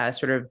you've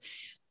sort of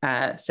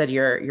said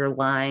your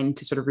line,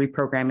 to sort of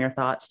reprogram your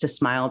thoughts to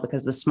smile,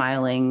 because the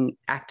smiling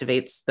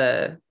activates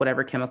the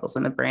whatever chemicals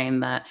in the brain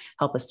that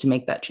help us to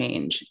make that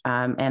change.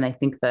 And I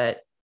think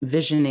that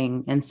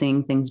visioning and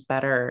seeing things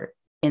better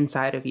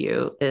inside of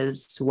you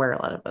is where a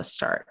lot of us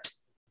start.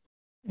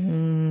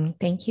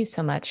 Thank you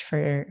so much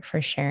for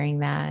sharing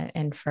that,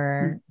 and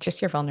for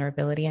just your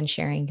vulnerability and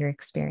sharing your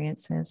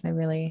experiences. I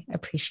really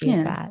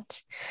appreciate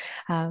that.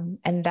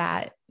 And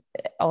that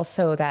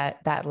also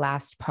that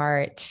last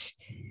part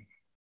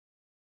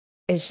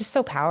is just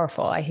so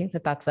powerful. I think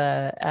that that's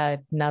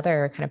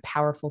another kind of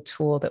powerful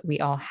tool that we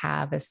all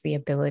have, is the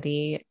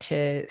ability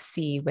to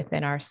see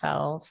within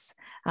ourselves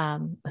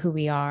who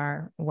we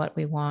are, what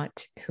we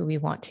want, who we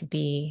want to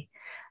be.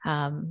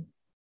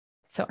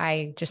 So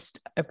I just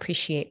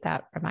appreciate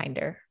that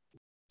reminder.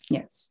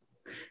 Yes.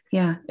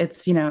 Yeah.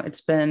 It's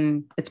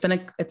been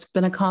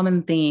a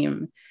common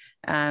theme.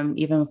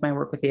 Even with my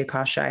work with the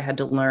Akasha, I had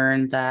to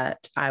learn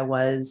that I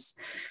was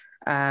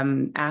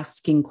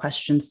asking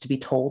questions to be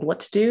told what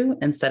to do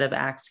instead of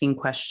asking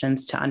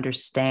questions to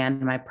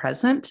understand my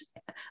present.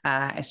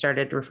 I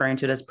started referring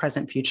to it as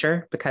present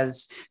future,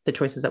 because the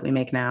choices that we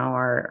make now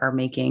are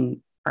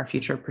making our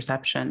future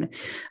perception.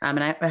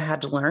 And I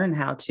had to learn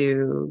how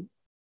to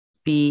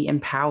be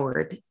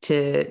empowered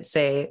to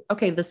say,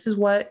 okay, this is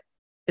what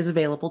is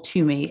available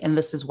to me, and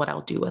this is what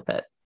I'll do with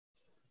it.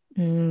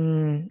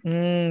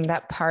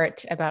 That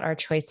part about our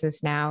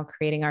choices now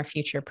creating our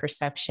future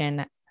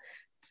perception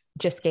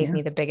just gave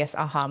me the biggest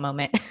aha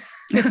moment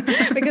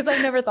because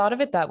I've never thought of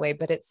it that way,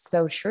 but it's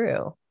so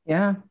true.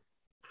 Yeah.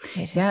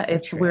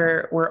 It's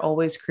true. We're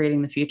always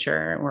creating the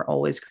future. We're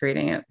always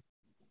creating it.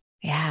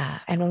 Yeah.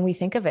 And when we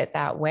think of it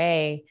that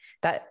way,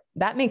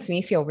 that makes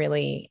me feel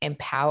really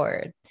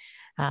empowered.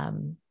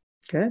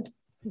 Good.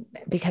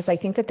 Because I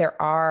think that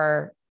there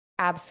are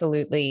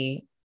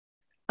absolutely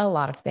a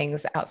lot of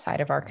things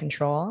outside of our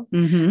control.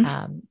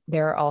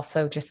 There are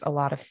also just a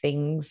lot of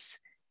things.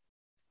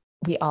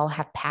 We all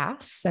have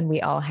pasts, and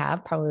we all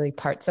have probably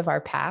parts of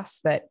our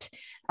past that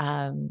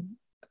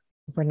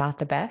were not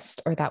the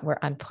best, or that were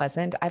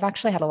unpleasant. I've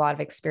actually had a lot of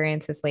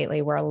experiences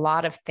lately where a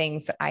lot of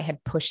things that I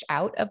had pushed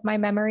out of my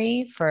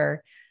memory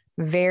for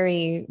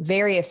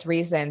various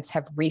reasons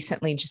have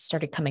recently just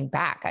started coming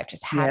back. I've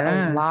just had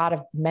a lot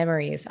of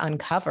memories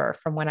uncover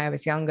from when I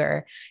was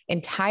younger,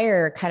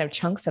 entire kind of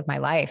chunks of my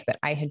life that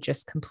I had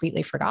just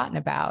completely forgotten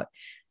about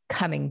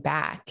coming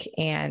back.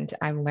 And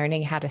I'm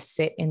learning how to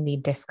sit in the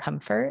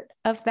discomfort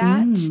of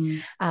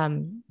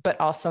that, but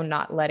also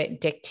not let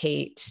it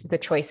dictate the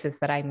choices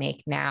that I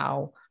make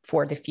now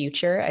for the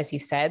future, as you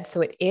said.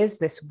 So it is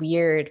this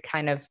weird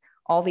kind of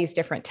all these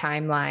different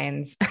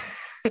timelines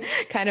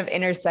kind of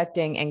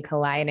intersecting and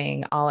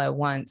colliding all at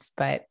once,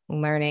 but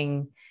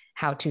learning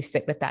how to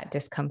sit with that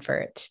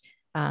discomfort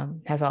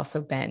has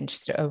also been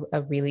just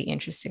a really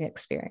interesting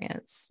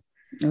experience.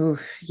 Oh,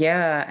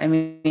 yeah. I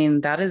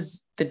mean, that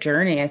is the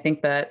journey. I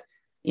think that,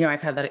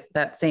 I've had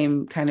that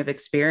same kind of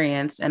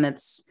experience, and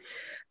it's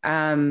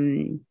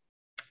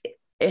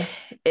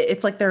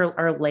like there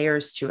are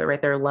layers to it,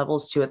 right? There are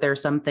levels to it. There are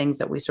some things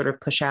that we sort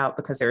of push out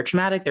because they're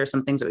traumatic. There are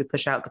some things that we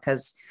push out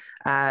because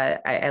I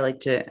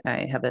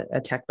have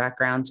a tech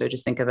background. So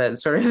just think of it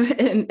sort of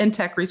in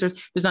tech resource,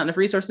 there's not enough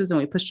resources and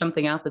we push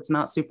something out that's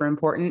not super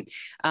important.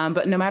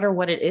 But no matter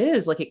what it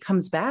is, like it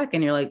comes back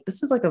and you're like,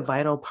 this is like a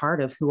vital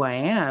part of who I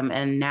am.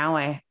 And now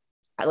I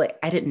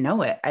didn't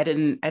know it. I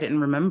didn't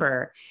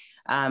remember.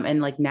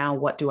 And like, now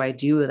what do I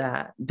do with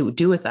that?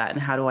 Do with that?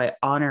 And how do I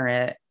honor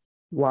it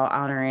while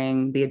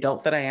honoring the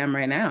adult that I am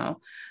right now?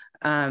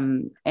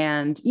 And,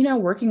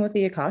 working with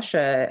the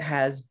Akasha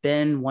has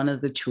been one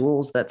of the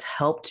tools that's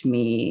helped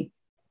me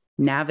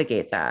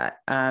navigate that.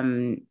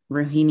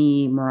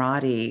 Rohini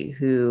Murati,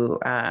 who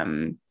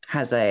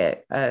has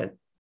a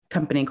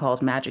company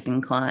called Magic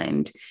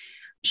Inclined,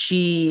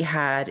 she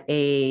had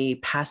a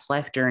past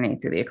life journey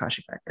through the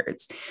Akashic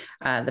Records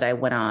that I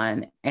went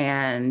on,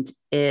 and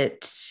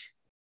it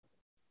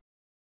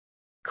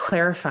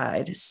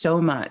clarified so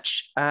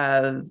much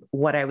of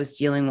what I was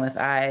dealing with.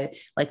 I,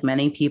 like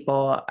many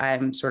people,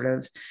 I'm sort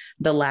of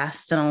the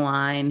last in a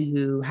line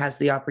who has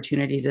the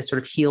opportunity to sort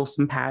of heal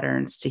some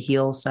patterns, to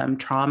heal some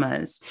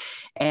traumas,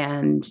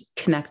 and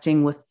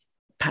connecting with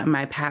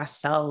my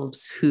past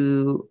selves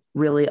who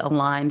really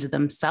aligned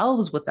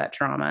themselves with that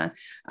trauma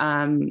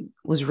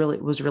was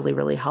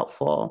really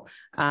helpful.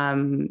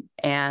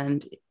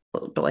 And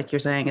but like you're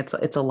saying,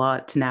 it's a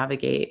lot to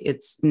navigate.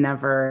 It's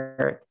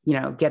never,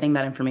 getting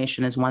that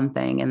information is one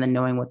thing, and then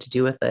knowing what to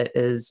do with it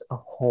is a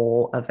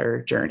whole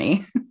other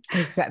journey.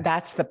 Exactly.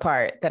 That's the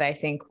part that I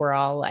think we're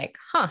all like,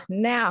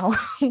 now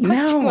what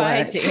Now do what?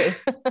 I do?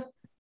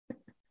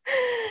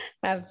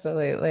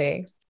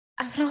 Absolutely.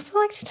 I would also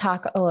like to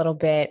talk a little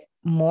bit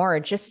more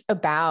just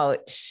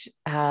about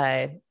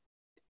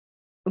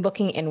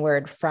looking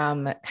inward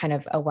from kind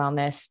of a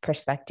wellness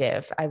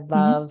perspective. I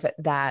love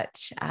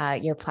that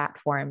your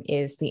platform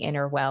is the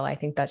Inner Well. I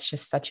think that's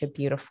just such a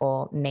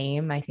beautiful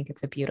name. I think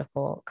it's a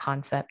beautiful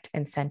concept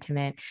and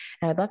sentiment.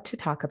 And I'd love to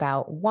talk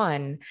about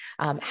one,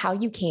 how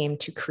you came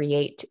to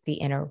create the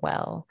Inner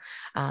Well,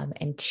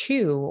 and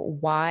two,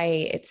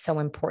 why it's so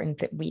important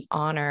that we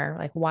honor,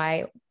 like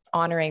why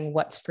honoring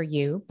what's for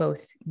you,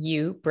 both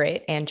you,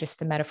 Britt, and just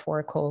the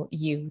metaphorical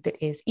you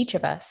that is each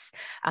of us,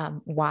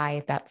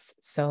 why that's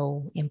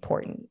so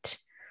important.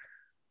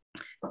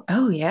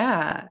 Oh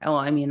yeah. Well,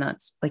 I mean,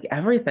 that's like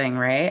everything,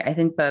 right? I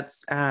think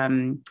that's,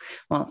 so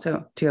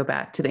to go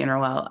back to the Inner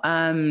Well,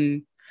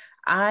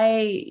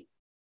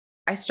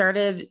 I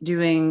started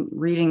doing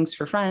readings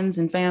for friends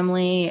and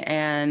family,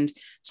 and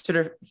sort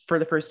of for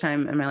the first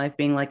time in my life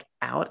being like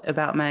out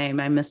about my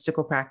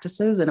mystical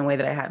practices in a way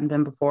that I hadn't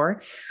been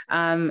before.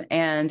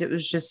 And it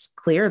was just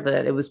clear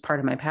that it was part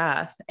of my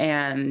path.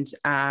 And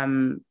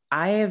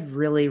I have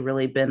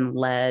really been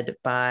led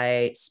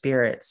by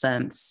spirit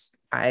since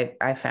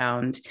I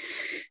found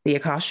the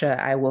Akasha.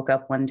 I woke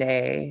up one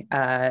day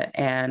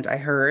and I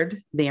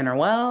heard the Inner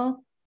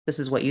Well. This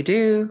is what you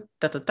do.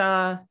 Da, da,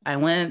 da. I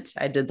went,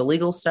 I did the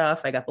legal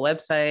stuff. I got the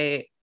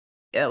website.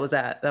 That was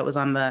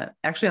on the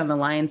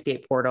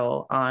Lionsgate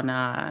portal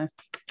on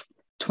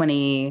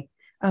 20.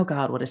 Oh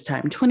God, what is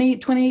time?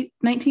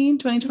 2019,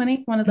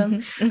 2020, one of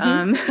them.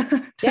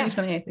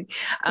 2020, I think.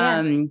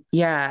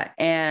 Yeah.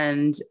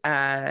 And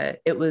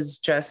it was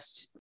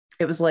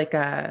like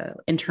a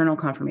internal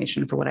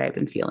confirmation for what I had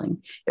been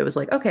feeling. It was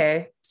like,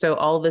 okay, so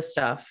all this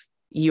stuff,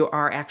 you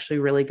are actually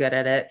really good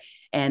at it.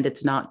 And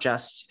it's not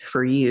just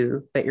for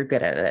you that you're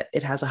good at it.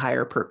 It has a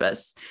higher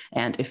purpose.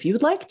 And if you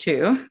would like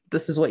to,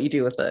 this is what you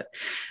do with it.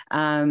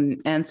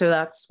 And so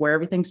that's where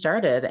everything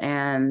started.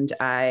 And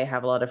I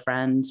have a lot of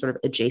friends sort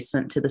of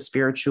adjacent to the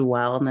spiritual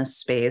wellness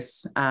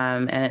space.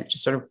 And it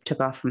just sort of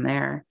took off from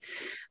there.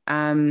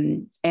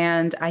 And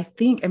I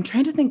think I'm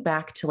trying to think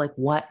back to like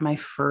what my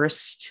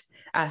first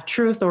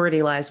True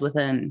Authority Lies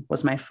Within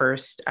was my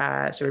first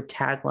sort of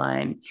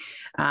tagline,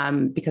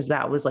 because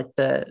that was like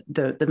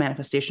the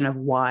manifestation of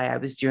why I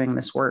was doing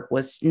this work,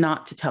 was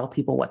not to tell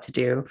people what to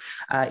do,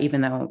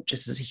 even though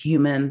just as a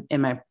human in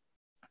my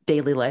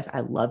daily life,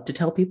 I love to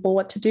tell people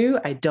what to do.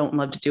 I don't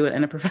love to do it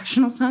in a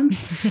professional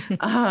sense,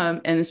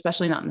 and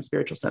especially not in the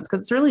spiritual sense,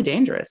 because it's really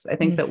dangerous. I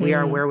think that we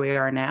are where we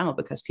are now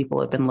because people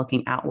have been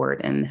looking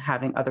outward and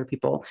having other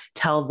people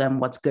tell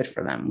them what's good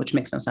for them, which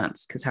makes no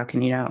sense. Because how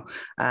can you know?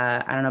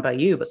 I don't know about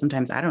you, but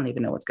sometimes I don't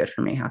even know what's good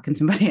for me. How can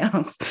somebody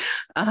else?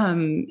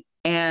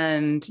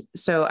 And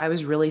so I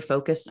was really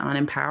focused on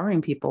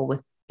empowering people with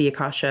the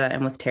Akasha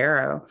and with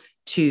tarot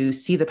to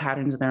see the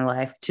patterns in their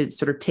life, to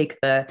sort of take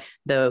the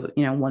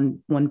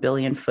 1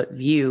 billion foot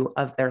view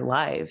of their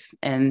life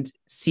and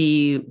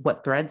see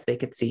what threads they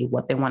could see,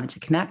 what they wanted to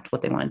connect,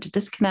 what they wanted to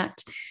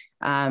disconnect,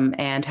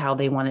 and how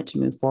they wanted to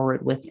move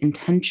forward with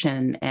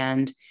intention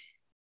and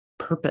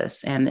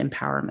purpose and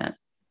empowerment.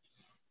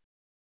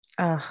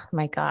 Oh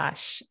my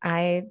gosh.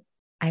 I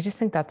just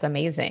think that's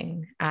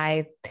amazing.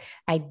 I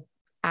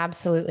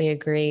absolutely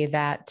agree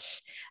that,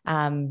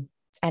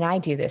 and I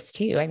do this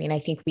too. I mean, I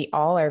think we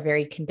all are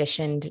very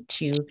conditioned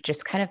to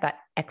just kind of that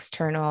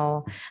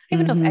external, I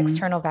don't even know if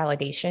external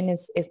validation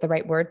is the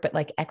right word, but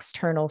like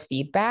external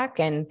feedback.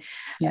 And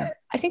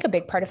I think a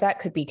big part of that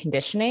could be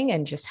conditioning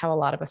and just how a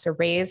lot of us are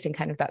raised in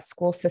kind of that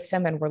school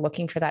system. And we're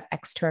looking for that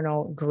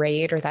external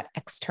grade or that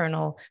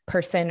external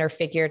person or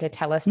figure to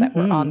tell us that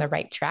we're on the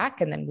right track.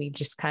 And then we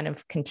just kind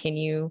of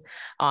continue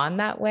on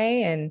that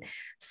way, and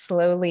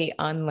slowly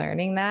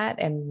unlearning that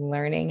and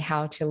learning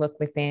how to look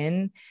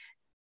within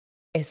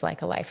is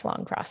like a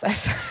lifelong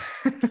process.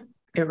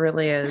 It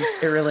really is.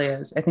 It really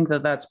is. I think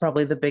that that's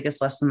probably the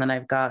biggest lesson that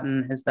I've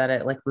gotten, is that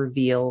it like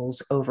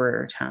reveals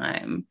over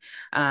time.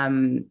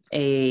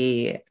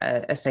 A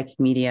psychic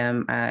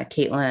medium,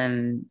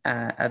 Caitlin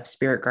of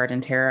Spirit Garden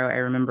Tarot, I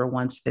remember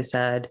once they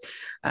said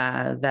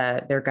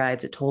that their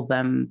guides had told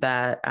them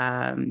that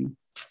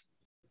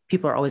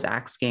people are always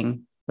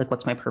asking Like,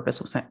 what's my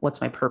purpose?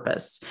 What's my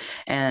purpose?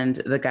 And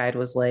the guide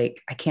was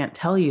like, I can't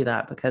tell you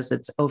that because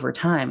it's over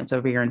time. It's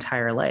over your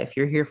entire life.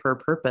 You're here for a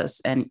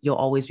purpose and you'll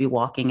always be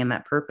walking in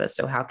that purpose.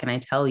 So how can I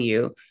tell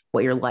you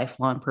what your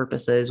lifelong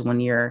purpose is when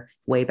you're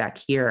way back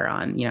here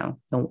on,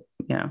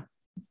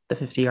 the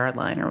 50-yard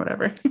line or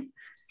whatever?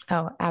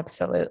 Oh,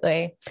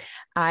 absolutely.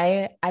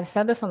 I've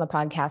said this on the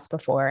podcast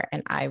before,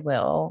 and I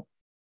will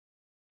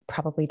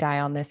probably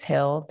die on this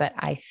hill, that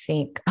I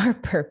think our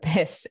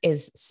purpose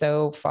is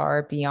so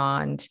far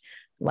beyond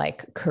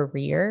like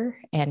career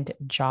and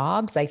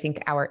jobs. I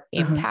think our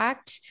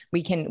impact,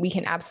 we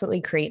can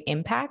absolutely create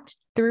impact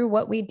through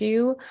what we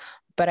do,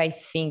 but I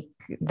think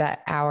that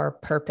our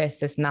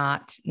purpose is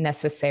not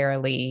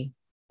necessarily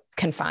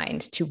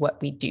confined to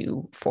what we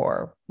do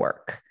for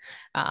work.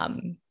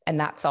 And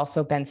that's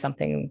also been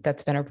something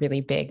that's been a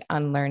really big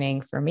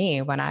unlearning for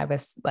me when I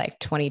was like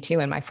 22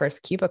 in my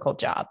first cubicle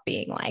job,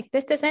 being like,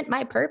 this isn't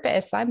my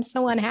purpose. I'm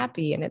so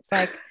unhappy. And it's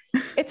like,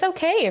 it's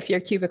okay if your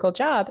cubicle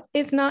job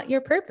is not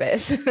your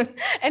purpose.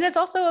 And it's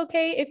also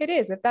okay if it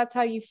is, if that's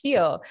how you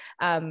feel.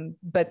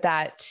 But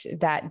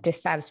that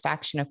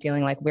dissatisfaction of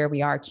feeling like where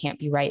we are can't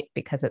be right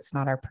because it's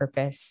not our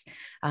purpose,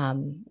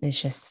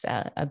 is just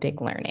a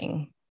big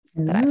learning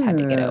that I've had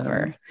to get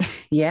over.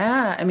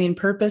 Yeah. I mean,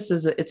 purpose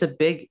it's a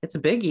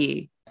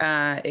biggie.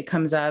 It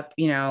comes up,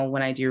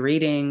 when I do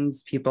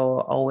readings,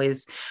 people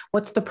always,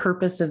 what's the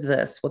purpose of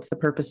this? What's the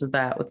purpose of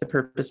that? What's the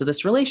purpose of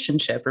this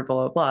relationship or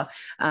blah, blah, blah.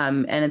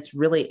 And it's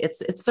really,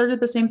 it's sort of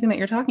the same thing that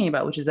you're talking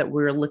about, which is that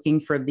we're looking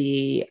for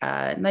the,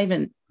 not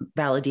even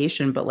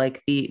validation, but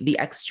like the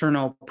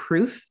external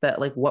proof that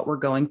like what we're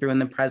going through in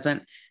the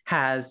present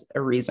has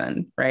a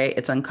reason, right?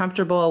 It's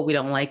uncomfortable. We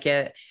don't like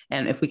it.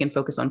 And if we can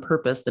focus on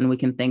purpose, then we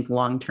can think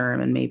long-term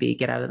and maybe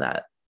get out of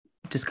that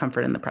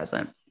discomfort in the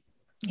present.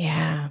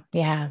 Yeah,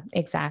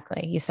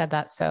 exactly. You said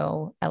that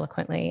so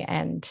eloquently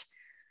and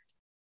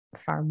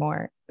far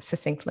more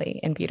succinctly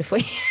and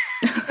beautifully.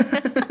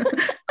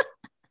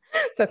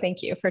 So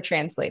thank you for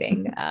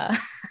translating.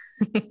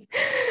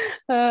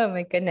 Oh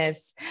my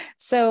goodness.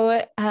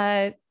 So,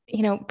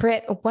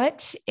 Britt,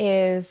 what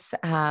is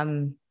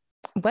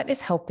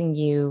helping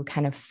you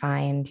kind of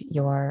find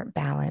your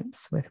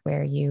balance with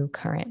where you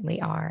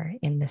currently are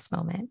in this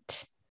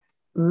moment?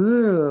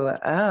 Ooh,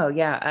 oh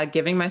yeah.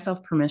 Giving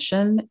myself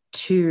permission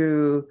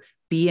to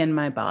be in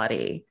my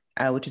body,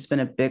 which has been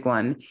a big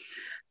one.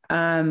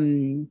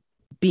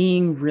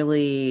 Being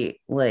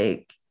really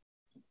like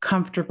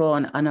comfortable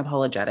and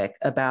unapologetic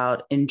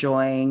about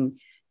enjoying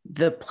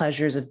the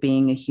pleasures of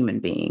being a human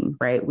being,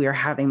 right? We are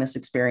having this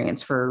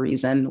experience for a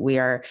reason. We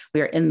are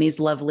in these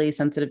lovely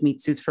sensitive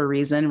meat suits for a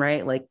reason,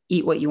 right? Like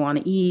eat what you want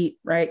to eat,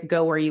 right?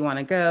 Go where you want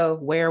to go,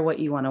 wear what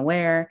you want to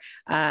wear,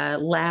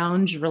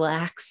 lounge,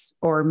 relax,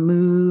 or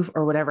move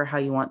or whatever, how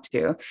you want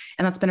to.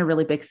 And that's been a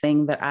really big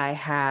thing that I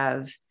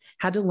have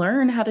had to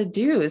learn how to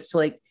do, is to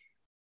like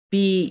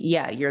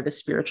you're the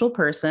spiritual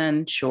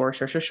person. Sure.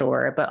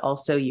 But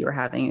also you're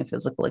having a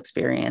physical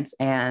experience,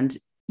 and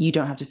you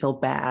don't have to feel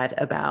bad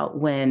about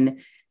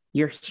when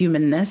your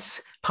humanness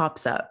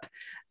pops up.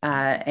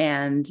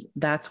 And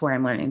that's where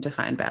I'm learning to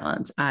find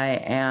balance. I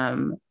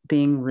am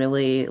being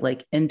really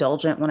like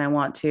indulgent when I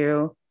want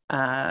to.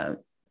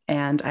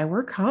 And I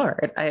work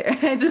hard.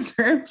 I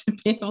deserve to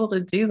be able to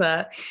do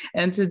that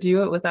and to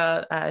do it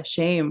without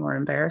shame or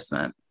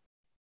embarrassment.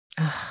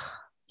 Oh,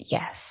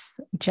 yes.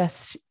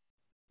 Just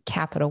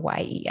capital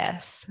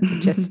YES.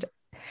 Just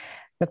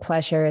the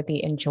pleasure,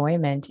 the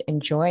enjoyment,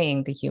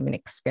 enjoying the human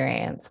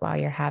experience while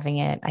you're having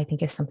it, I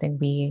think is something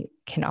we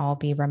can all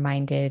be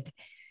reminded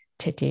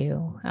to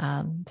do.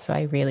 So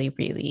I really,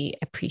 really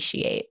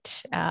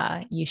appreciate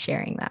you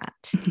sharing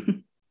that.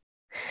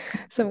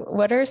 So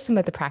what are some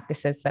of the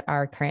practices that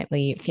are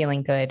currently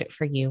feeling good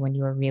for you when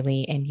you are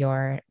really in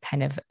your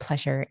kind of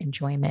pleasure,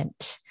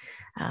 enjoyment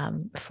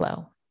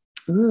flow?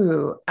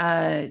 Ooh,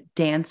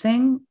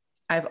 dancing.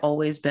 I've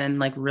always been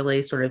like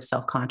really sort of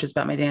self-conscious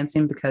about my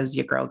dancing because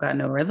your girl got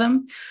no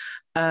rhythm.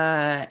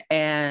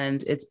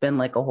 And it's been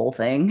like a whole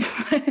thing.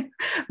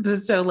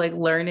 So like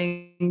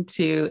learning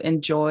to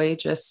enjoy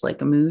just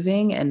like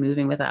moving and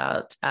moving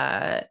without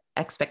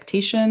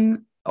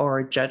expectation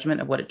or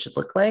judgment of what it should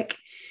look like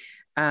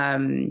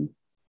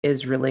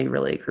is really,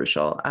 really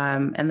crucial.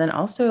 And then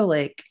also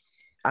like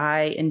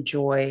I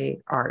enjoy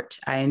art.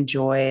 I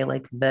enjoy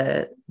like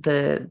the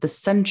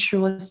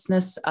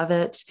sensuousness of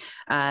it,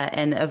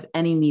 and of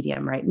any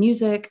medium, right?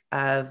 Music,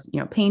 of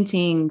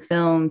painting,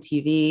 film,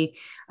 TV,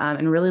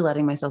 and really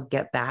letting myself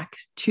get back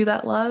to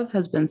that love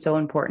has been so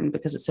important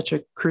because it's such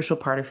a crucial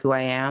part of who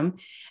I am.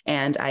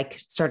 And I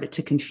started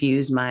to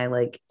confuse my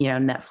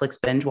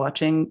Netflix binge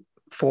watching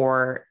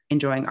for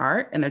enjoying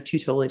art, and they're two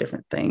totally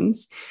different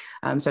things.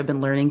 So I've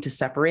been learning to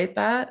separate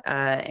that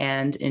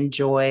and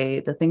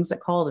enjoy the things that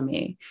call to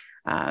me.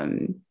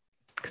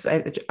 Because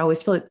I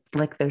always feel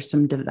like there's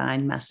some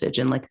divine message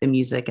in like the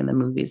music and the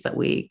movies that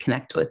we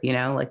connect with,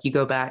 like you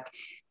go back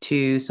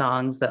to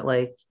songs that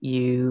like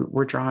you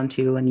were drawn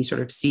to and you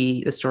sort of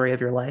see the story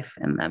of your life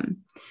in them.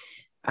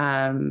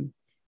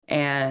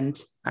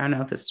 And I don't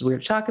know if this is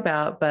weird to talk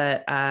about,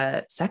 but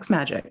sex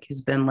magic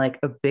has been like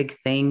a big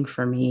thing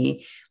for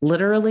me.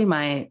 Literally,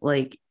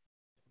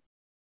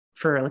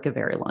 for like a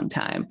very long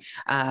time.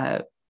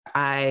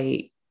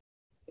 I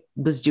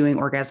was doing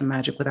orgasm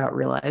magic without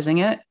realizing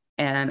it.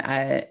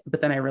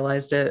 But then I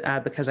realized it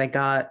because I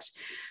got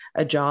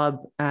a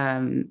job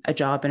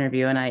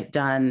interview, and I'd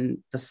done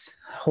this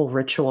whole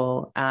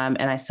ritual.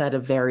 And I said a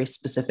very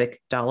specific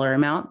dollar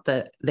amount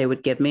that they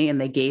would give me, and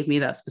they gave me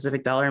that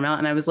specific dollar amount.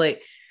 And I was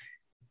like,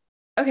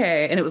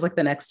 okay. And it was like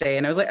the next day,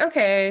 and I was like,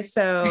 okay,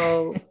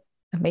 so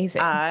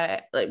Amazing.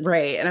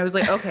 Right. And I was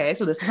like, okay,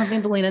 so this is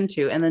something to lean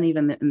into. And then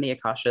even in the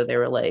Akasha, they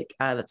were like,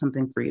 that's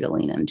something for you to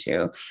lean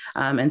into.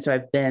 And so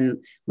I've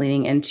been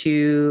leaning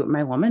into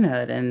my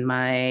womanhood and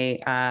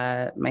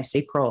my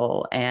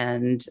sacral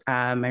and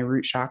my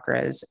root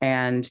chakras,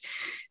 and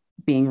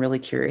being really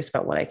curious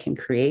about what I can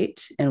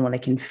create and what I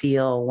can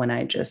feel when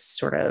I just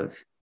sort of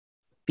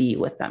be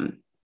with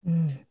them.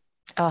 Mm.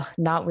 Oh,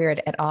 not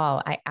weird at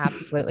all. I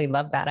absolutely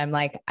love that. I'm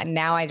like,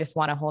 now I just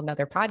want a whole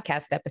nother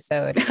podcast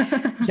episode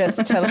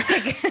just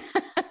to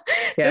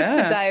just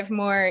to dive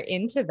more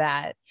into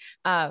that.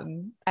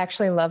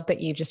 Actually love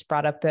that you just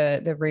brought up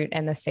the root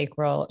and the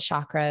sacral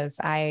chakras.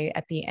 I,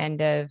 at the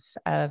end of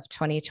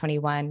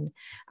 2021,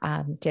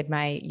 did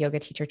my yoga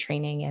teacher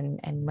training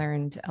and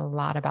learned a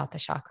lot about the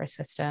chakra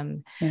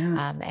system,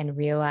 and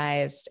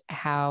realized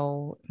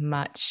how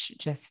much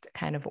just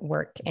kind of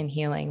work and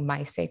healing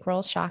my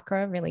sacral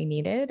chakra really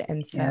needed.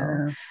 And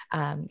so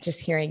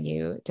just hearing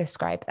you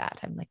describe that,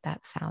 I'm like,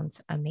 that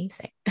sounds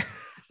amazing.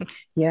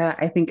 Yeah,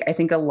 I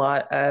think a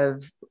lot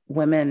of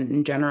women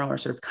in general are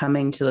sort of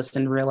coming to this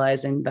and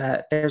realizing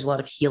that there's a lot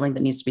of healing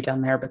that needs to be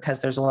done there, because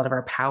there's a lot of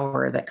our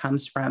power that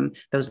comes from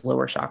those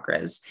lower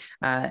chakras,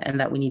 and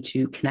that we need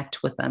to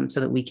connect with them so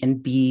that we can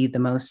be the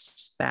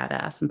most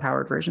badass,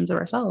 empowered versions of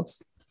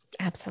ourselves.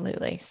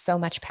 Absolutely. So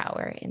much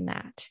power in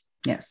that.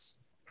 Yes.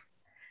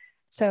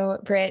 So,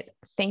 Britt,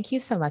 thank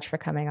you so much for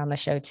coming on the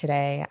show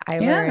today. I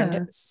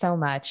learned so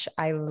much.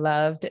 I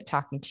loved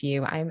talking to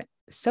you. I'm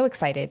so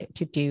excited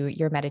to do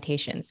your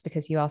meditations,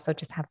 because you also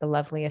just have the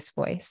loveliest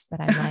voice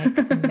that I'm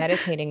like,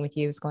 meditating with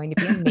you is going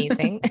to be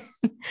amazing.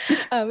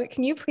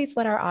 Can you please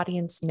let our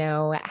audience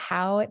know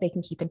how they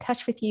can keep in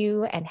touch with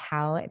you and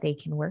how they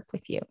can work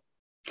with you?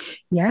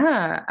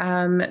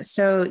 Yeah.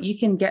 So you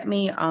can get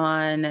me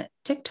on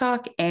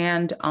TikTok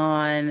and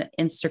on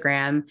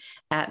Instagram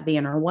at The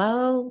Inner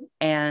Well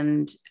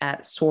and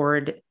at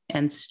Sword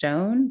and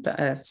Stone,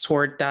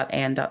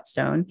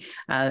 sword.and.stone.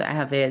 I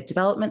have a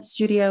development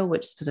studio,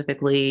 which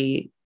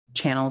specifically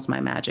channels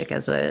my magic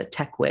as a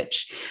tech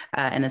witch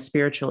and a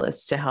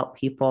spiritualist to help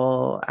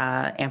people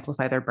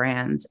amplify their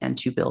brands and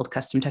to build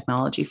custom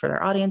technology for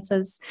their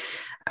audiences.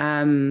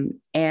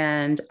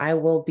 And I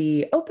will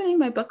be opening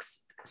my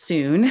books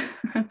soon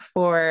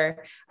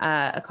for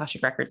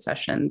Akashic Record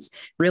sessions.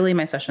 Really,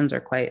 my sessions are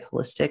quite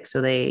holistic.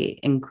 So they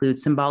include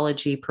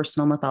symbology,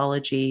 personal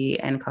mythology,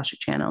 and Akashic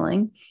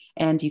channeling.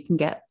 And you can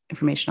get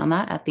information on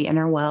that at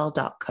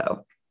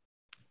theinnerwell.co.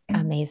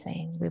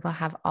 Amazing. We will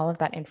have all of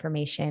that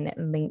information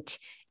linked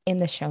in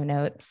the show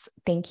notes.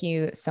 Thank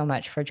you so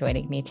much for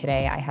joining me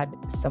today. I had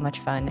so much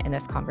fun in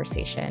this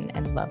conversation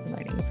and love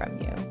learning from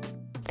you.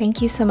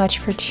 Thank you so much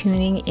for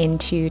tuning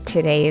into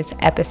today's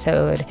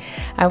episode.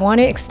 I want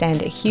to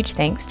extend a huge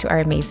thanks to our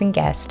amazing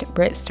guest,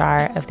 Britt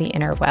Starr of The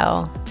Inner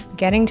Well.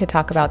 Getting to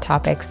talk about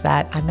topics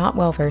that I'm not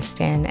well versed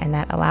in and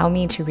that allow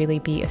me to really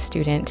be a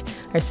student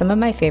are some of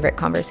my favorite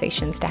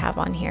conversations to have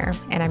on here,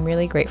 and I'm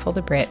really grateful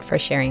to Britt for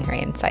sharing her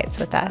insights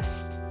with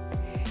us.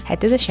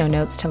 Head to the show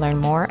notes to learn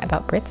more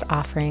about Britt's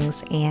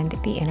offerings and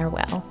The Inner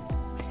Well.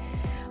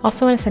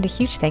 Also want to send a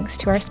huge thanks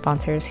to our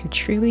sponsors who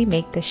truly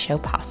make this show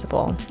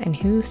possible and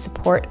who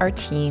support our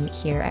team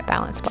here at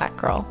Balanced Black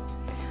Girl.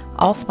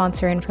 All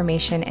sponsor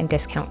information and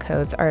discount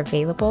codes are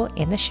available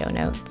in the show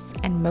notes.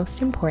 And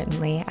most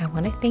importantly, I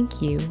want to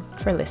thank you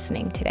for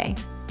listening today.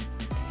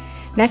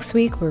 Next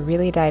week, we're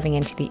really diving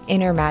into the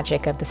inner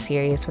magic of the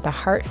series with a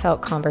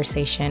heartfelt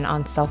conversation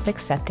on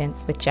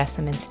self-acceptance with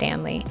Jessamyn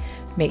Stanley.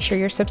 Make sure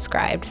you're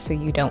subscribed so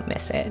you don't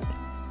miss it.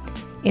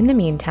 In the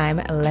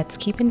meantime, let's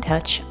keep in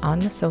touch on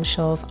the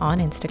socials, on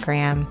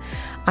Instagram.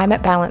 I'm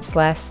at Balance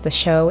Less. The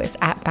show is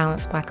at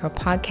Balanced Black Girl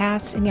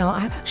Podcast. And y'all,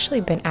 I've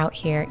actually been out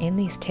here in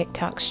these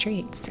TikTok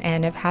streets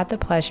and have had the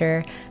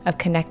pleasure of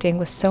connecting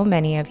with so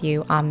many of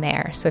you on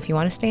there. So if you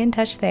want to stay in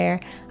touch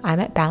there, I'm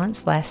at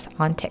Balance Less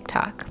on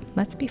TikTok.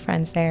 Let's be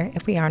friends there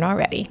if we aren't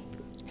already.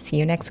 See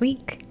you next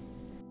week.